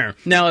for dinner.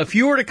 Now, if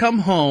you were to come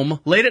home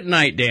late at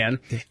night, Dan,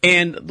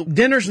 and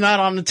dinner's not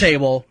on the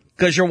table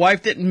because your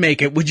wife didn't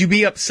make it, would you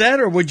be upset,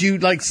 or would you,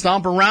 like,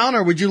 stomp around,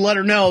 or would you let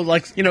her know,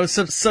 like,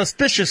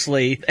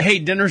 suspiciously, hey,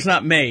 dinner's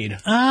not made?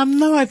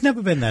 No, I've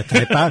never been that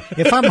type.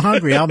 If I'm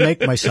hungry, I'll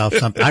make myself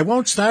something. I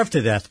won't starve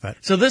to death, but...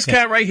 So this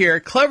cat right here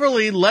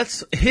cleverly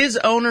lets his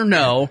owner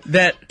know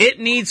that it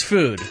needs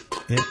food.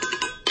 Yeah.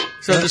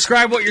 So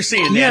describe what you're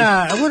seeing, Dan.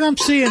 Yeah, what I'm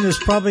seeing is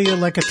probably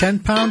like a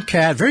 10-pound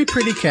cat, very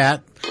pretty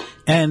cat,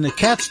 and the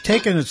cat's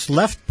taking its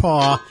left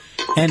paw,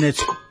 and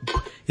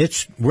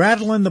it's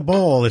rattling the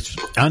bowl. It's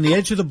on the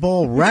edge of the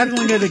bowl,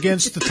 rattling it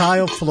against the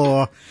tile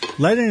floor,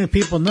 letting the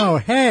people know,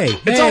 hey.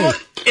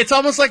 It's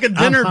almost like a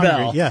dinner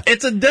bell. Yeah.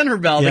 It's a dinner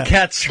bell the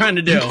cat's trying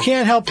to do. You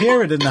can't help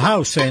hear it in the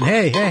house saying,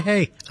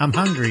 hey, I'm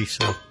hungry.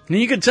 So and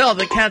you can tell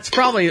the cat's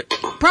probably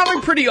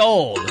pretty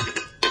old.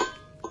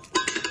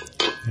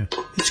 Yeah.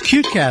 It's a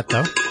cute cat,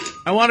 though.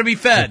 I want to be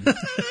fed.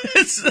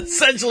 It's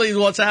essentially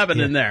what's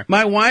happening there.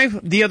 My wife,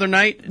 the other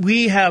night,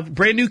 we have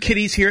brand new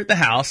kitties here at the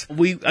house.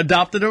 We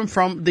adopted them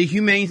from the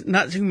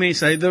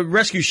the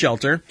rescue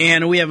shelter.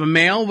 And we have a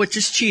male, which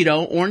is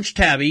Cheeto, Orange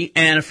Tabby,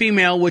 and a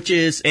female, which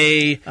is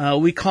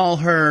we call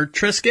her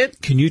Trisket.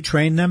 Can you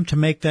train them to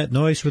make that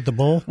noise with the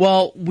bowl?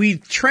 Well, we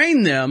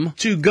train them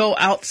to go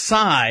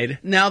outside.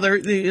 Now they're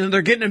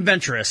getting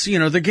adventurous.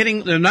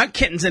 They're not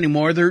kittens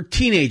anymore. They're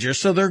teenagers.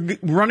 So they're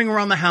running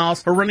around the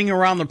house or running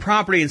around the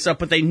property and stuff.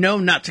 But they know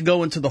not to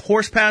go into the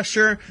horse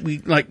pasture.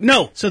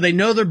 No. So they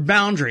know their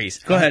boundaries.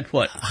 Go ahead.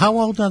 What? How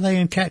old are they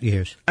in cat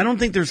years? I don't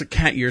think there's a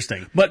cat years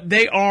thing. But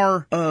they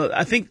are,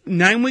 I think,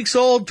 9 weeks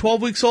old,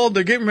 12 weeks old.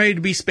 They're getting ready to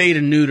be spayed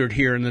and neutered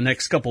here in the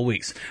next couple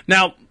weeks.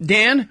 Now,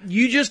 Dan,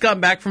 you just got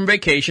back from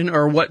vacation,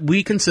 or what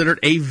we considered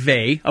a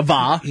VA,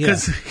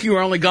 because you were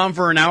only gone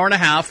for an hour and a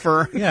half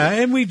for... Yeah,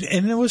 and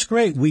it was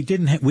great. We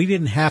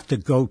didn't have to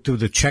go through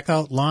the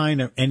checkout line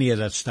or any of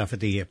that stuff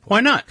at the airport.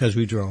 Why not? Because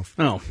we drove.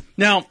 Oh.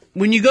 Now,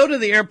 when you go to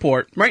the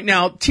airport, right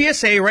now,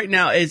 TSA right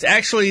now is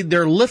actually,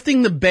 they're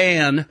lifting the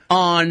ban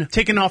on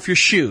taking off your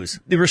shoes.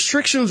 The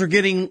restrictions are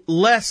getting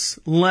less.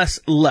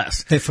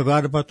 They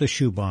forgot about the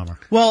shoe bomber.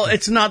 Well,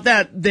 it's not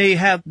that. They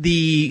have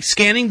the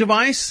scanning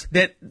device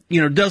that,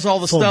 does all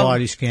the full stuff. Full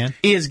body scan.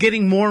 Is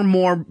getting more and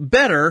more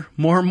better.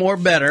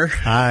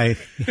 Aye,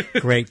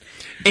 great.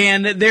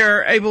 And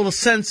they're able to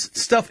sense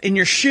stuff in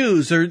your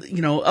shoes, or,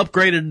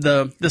 upgraded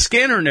the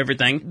scanner and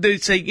everything. They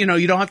say, you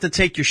don't have to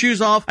take your shoes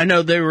off. I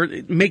know they were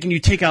making you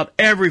take out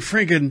every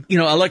freaking,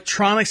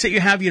 electronics that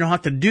you have. You don't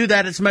have to do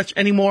that as much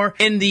anymore.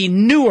 In the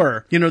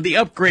newer, the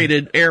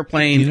upgraded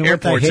airplane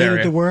airports area. What I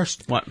hated the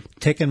worst? What?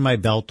 Taking my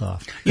belt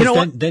off.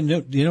 Then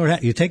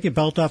you take your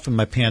belt off and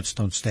my pants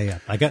don't stay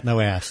up. I got no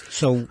ass.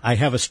 So I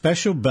have a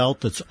special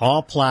belt that's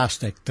all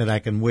plastic that I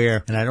can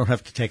wear, and I don't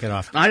have to take it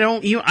off. I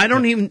don't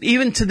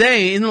even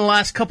today, in the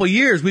last couple of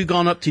years, we've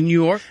gone up to New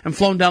York and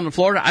flown down to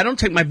Florida. I don't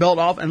take my belt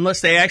off unless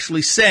they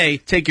actually say,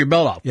 take your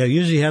belt off. Yeah,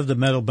 usually you have the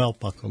metal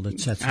belt buckle that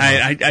sets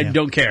I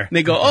don't care.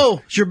 They go,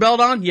 oh, is your belt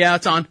on? Yeah,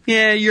 it's on.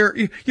 Yeah, you're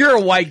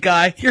a white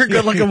guy. You're a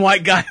good-looking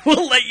white guy.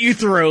 We'll let you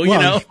through,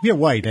 You're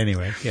white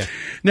anyway, yeah.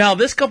 Now,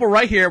 this couple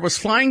right here was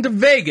flying to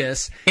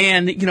Vegas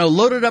and,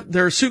 loaded up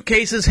their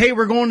suitcases. Hey,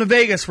 we're going to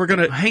Vegas. We're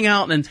going to hang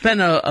out and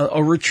spend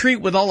a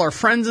retreat with all our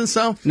friends and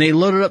stuff. And they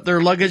loaded up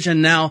their luggage,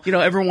 and now,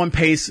 everyone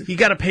pays. You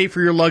got to pay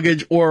for your luggage.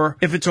 luggage or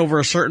if it's over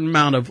a certain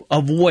amount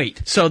of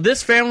weight. So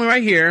this family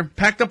right here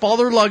packed up all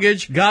their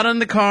luggage, got in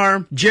the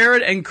car.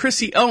 Jared and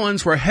Chrissy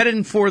Owens were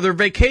heading for their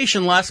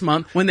vacation last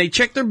month when they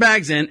checked their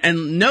bags in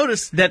and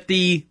noticed that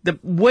the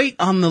weight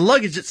on the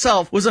luggage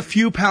itself was a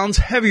few pounds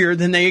heavier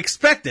than they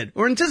expected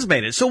or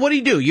anticipated. So what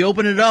do? You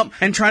open it up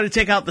and try to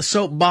take out the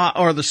soap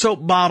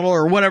bottle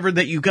or whatever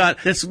that you got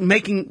that's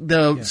making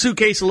the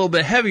suitcase a little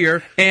bit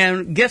heavier.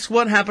 And guess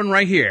what happened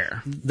right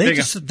here? They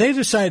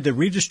decided to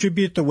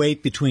redistribute the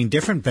weight between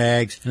different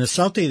bags, and a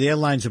Southie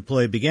Airlines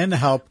employee began to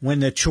help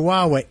when the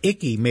Chihuahua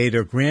Icky made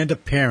her grand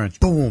appearance.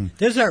 Boom!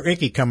 There's our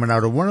Icky coming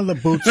out of one of the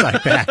boots I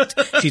packed.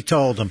 She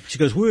told him. She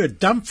goes, "We were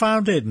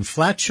dumbfounded and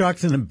flat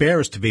shocked and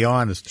embarrassed, to be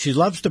honest. She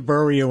loves to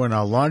bury you in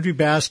our laundry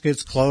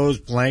baskets, clothes,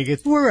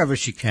 blankets, wherever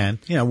she can.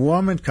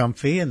 Warm and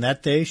comfy." And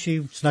that day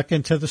she snuck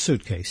into the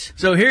suitcase.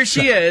 So here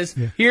she is.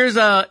 Yeah. Here's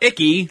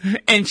Icky,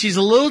 and she's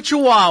a little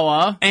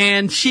Chihuahua,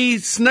 and she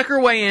snuck her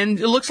way in.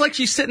 It looks like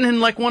she's sitting in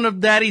like one of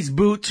Daddy's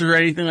boots or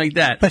anything like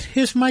that. But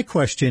here's my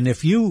question: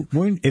 if you're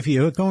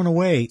going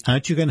away,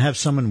 aren't you going to have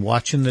someone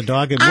watching the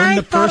dog?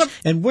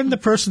 And wouldn't the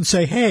person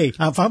say, "Hey,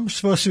 if I'm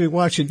supposed to be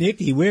watching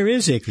Icky, where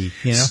is Icky?"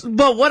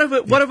 But what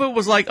if it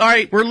was like, all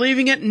right, we're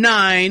leaving at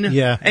 9.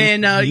 Yeah,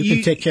 and you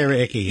can take care of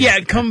Icky. Yeah,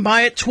 come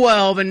by at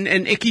 12,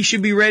 and Icky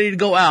should be ready to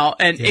go out.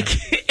 And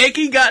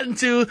Icky got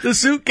into the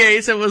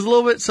suitcase. It was a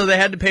little bit, so they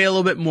had to pay a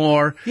little bit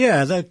more.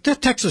 Yeah, the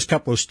Texas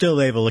couple was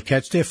still able to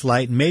catch their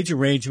flight and made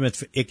arrangements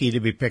for Icky to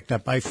be picked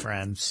up by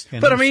friends.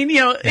 But I mean,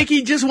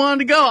 Icky just wanted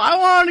to go. I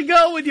wanted to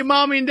go with you,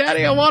 Mommy and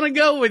Daddy. I want to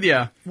go with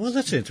you. Well,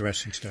 that's an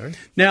interesting story.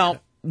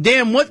 Now,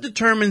 Dan, what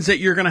determines that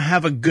you're going to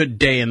have a good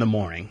day in the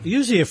morning?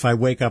 Usually, if I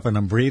wake up and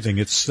I'm breathing,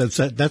 that's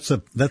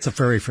a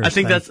very first. I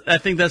think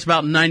that's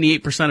about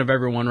 98% of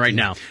everyone right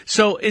now.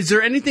 So, is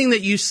there anything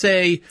that you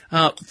say?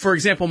 For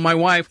example, my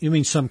wife. You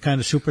mean some kind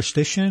of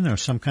superstition or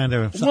some kind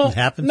of something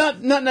happens?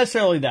 Not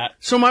necessarily that.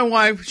 So, my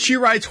wife, she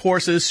rides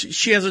horses.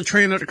 She has a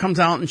trainer that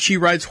comes out and she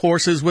rides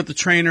horses with the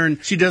trainer,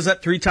 and she does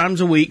that 3 times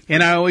a week.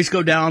 And I always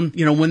go down,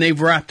 when they've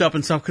wrapped up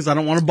and stuff, because I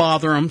don't want to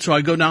bother them. So I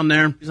go down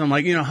there. I'm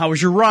like, how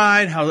was your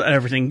ride? How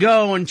everything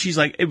go? And she's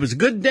like, it was a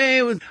good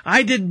day.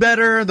 I did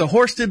better. The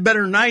horse did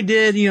better than I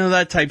did.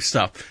 That type of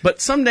stuff.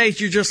 But some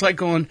days you're just like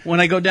going, when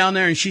I go down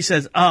there and she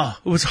says, oh,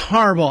 it was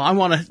horrible. I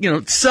want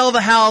to, sell the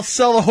house,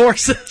 sell the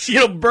horses,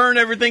 burn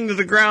everything to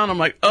the ground. I'm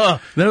like,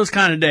 those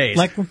kind of days.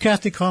 Like when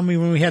Kathy called me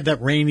when we had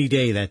that rainy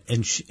day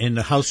in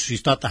the house, she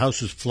thought the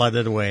house was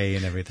flooded away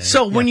and everything.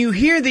 So when you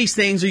hear these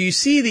things or you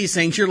see these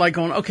things, you're like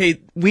going,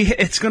 okay,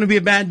 it's going to be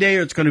a bad day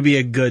or it's going to be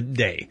a good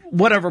day.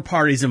 Whatever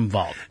party's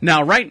involved.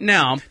 Now, right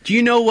now, do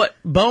you know what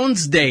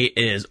Bones Day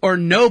is, or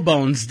No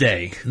Bones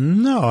Day?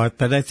 No,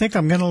 but I think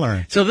I'm going to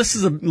learn. So this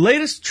is the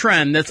latest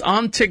trend that's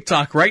on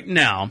TikTok right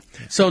now.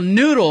 So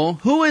Noodle,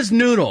 who is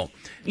Noodle?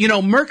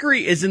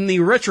 Mercury is in the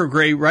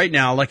retrograde right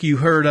now, like you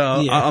heard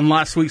on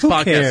last week's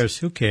podcast.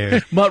 Who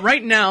cares? But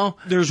right now,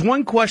 there's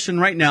one question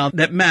right now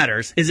that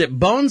matters. Is it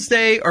Bones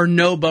Day or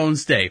No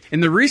Bones Day? In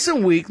the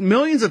recent week,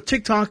 millions of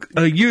TikTok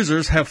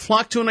users have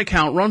flocked to an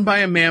account run by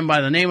a man by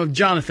the name of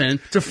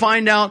Jonathan to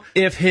find out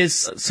if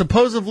his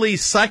supposedly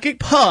psychic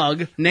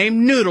pug named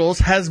Noodles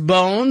has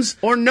bones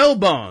or no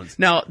bones.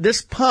 Now,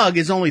 this pug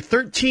is only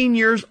 13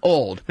 years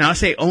old. Now, I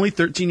say only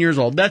 13 years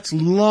old. That's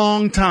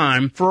long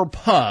time for a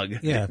pug.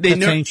 Yeah,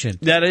 that's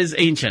ancient. That is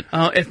ancient.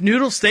 If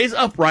Noodles stays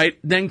upright,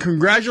 then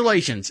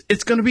congratulations.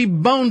 It's going to be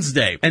Bones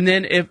Day. And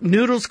then if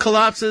Noodles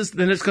collapses,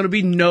 then it's going to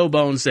be No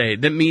Bones Day.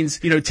 That means,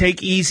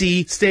 take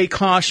easy, stay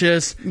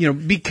cautious,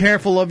 be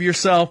careful of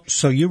yourself.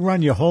 So you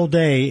run your whole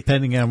day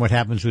depending on what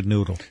happens with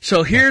Noodle.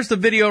 So here's the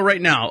video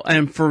right now.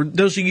 And for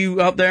those of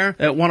you out there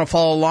that want to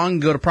follow along,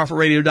 go to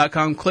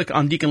ProfitRadio.com, click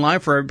on Deacon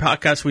Live. For every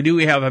podcast we do,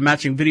 we have a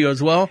matching video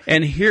as well.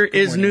 And here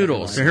is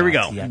Noodles. So here we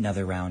go. Yet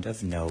another round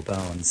of No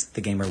Bones,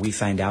 the game where we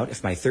find out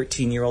if my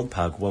 13-year-old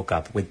pug woke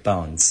up with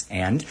bones.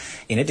 And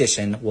in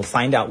addition, we'll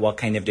find out what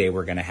kind of day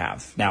we're going to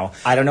have. Now,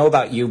 I don't know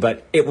about you,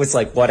 but it was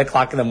like 1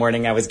 o'clock in the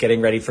morning. I was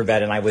getting ready for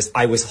bed, and I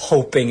was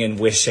hoping and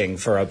wishing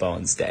for a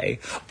Bones Day.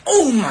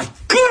 Oh my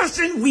gosh,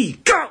 and we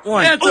got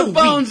one! It's a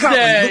Bones Day!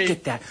 One. Look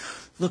at that.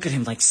 Look at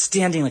him, like,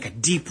 standing like a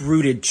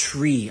deep-rooted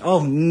tree.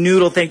 Oh,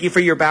 Noodle, thank you for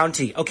your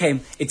bounty. Okay,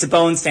 it's a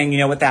Bones Day, and you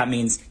know what that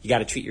means. You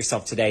gotta treat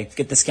yourself today.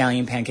 Get the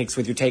scallion pancakes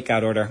with your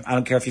takeout order. I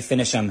don't care if you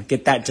finish them.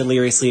 Get that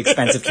deliriously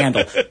expensive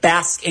candle.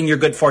 Bask in your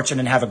good fortune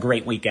and have a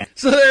great weekend.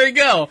 So there you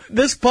go.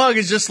 This pug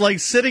is just, like,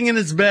 sitting in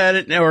its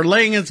bed, or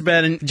laying in its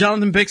bed, and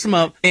Jonathan picks him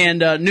up, and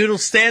Noodle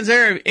stands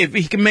there. If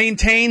he can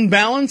maintain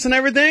balance and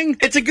everything,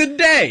 it's a good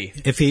day.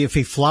 If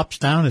he flops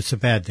down, it's a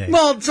bad day.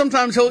 Well,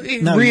 sometimes he'll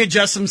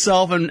readjust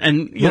himself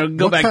and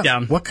go back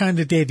down. What kind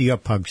of day do your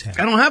pugs have?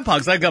 I don't have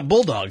pugs. I've got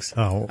bulldogs.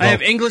 Oh, I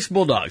have English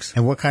bulldogs.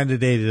 And what kind of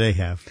day do they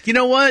have? You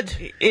know what?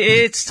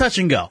 It's touch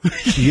and go.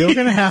 You're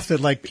going to have to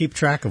like keep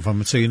track of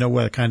them so you know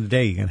what kind of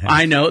day you're going to have.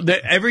 I know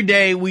that every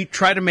day we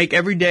try to make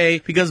every day,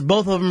 because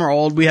both of them are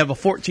old. We have a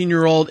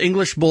 14-year-old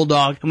English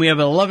bulldog and we have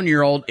an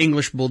 11-year-old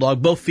English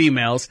bulldog, both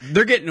females.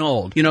 They're getting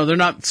old. You know, they're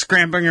not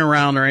scrambling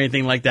around or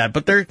anything like that,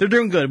 but they're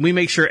doing good. We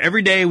make sure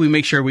every day we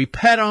make sure we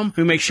pet them.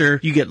 We make sure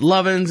you get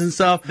lovin's and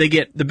stuff. They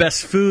get the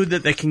best food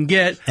that they can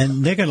get.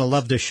 And they're going to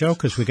love this show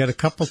because we got a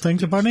couple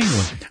things about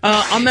England.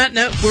 On that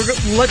note, we're going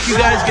to let you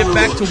guys get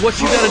back to what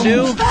you got to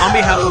do. On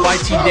behalf of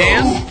YT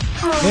Dan.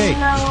 Hey,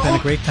 it's been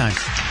a great time.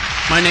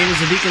 My name is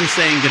the Deacon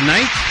saying good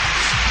night.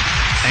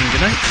 And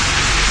good night.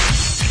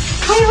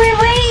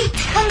 Wait!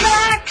 Come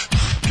back!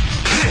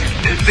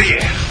 This is the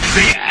end.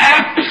 The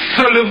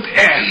absolute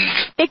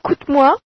end. Écoute-moi.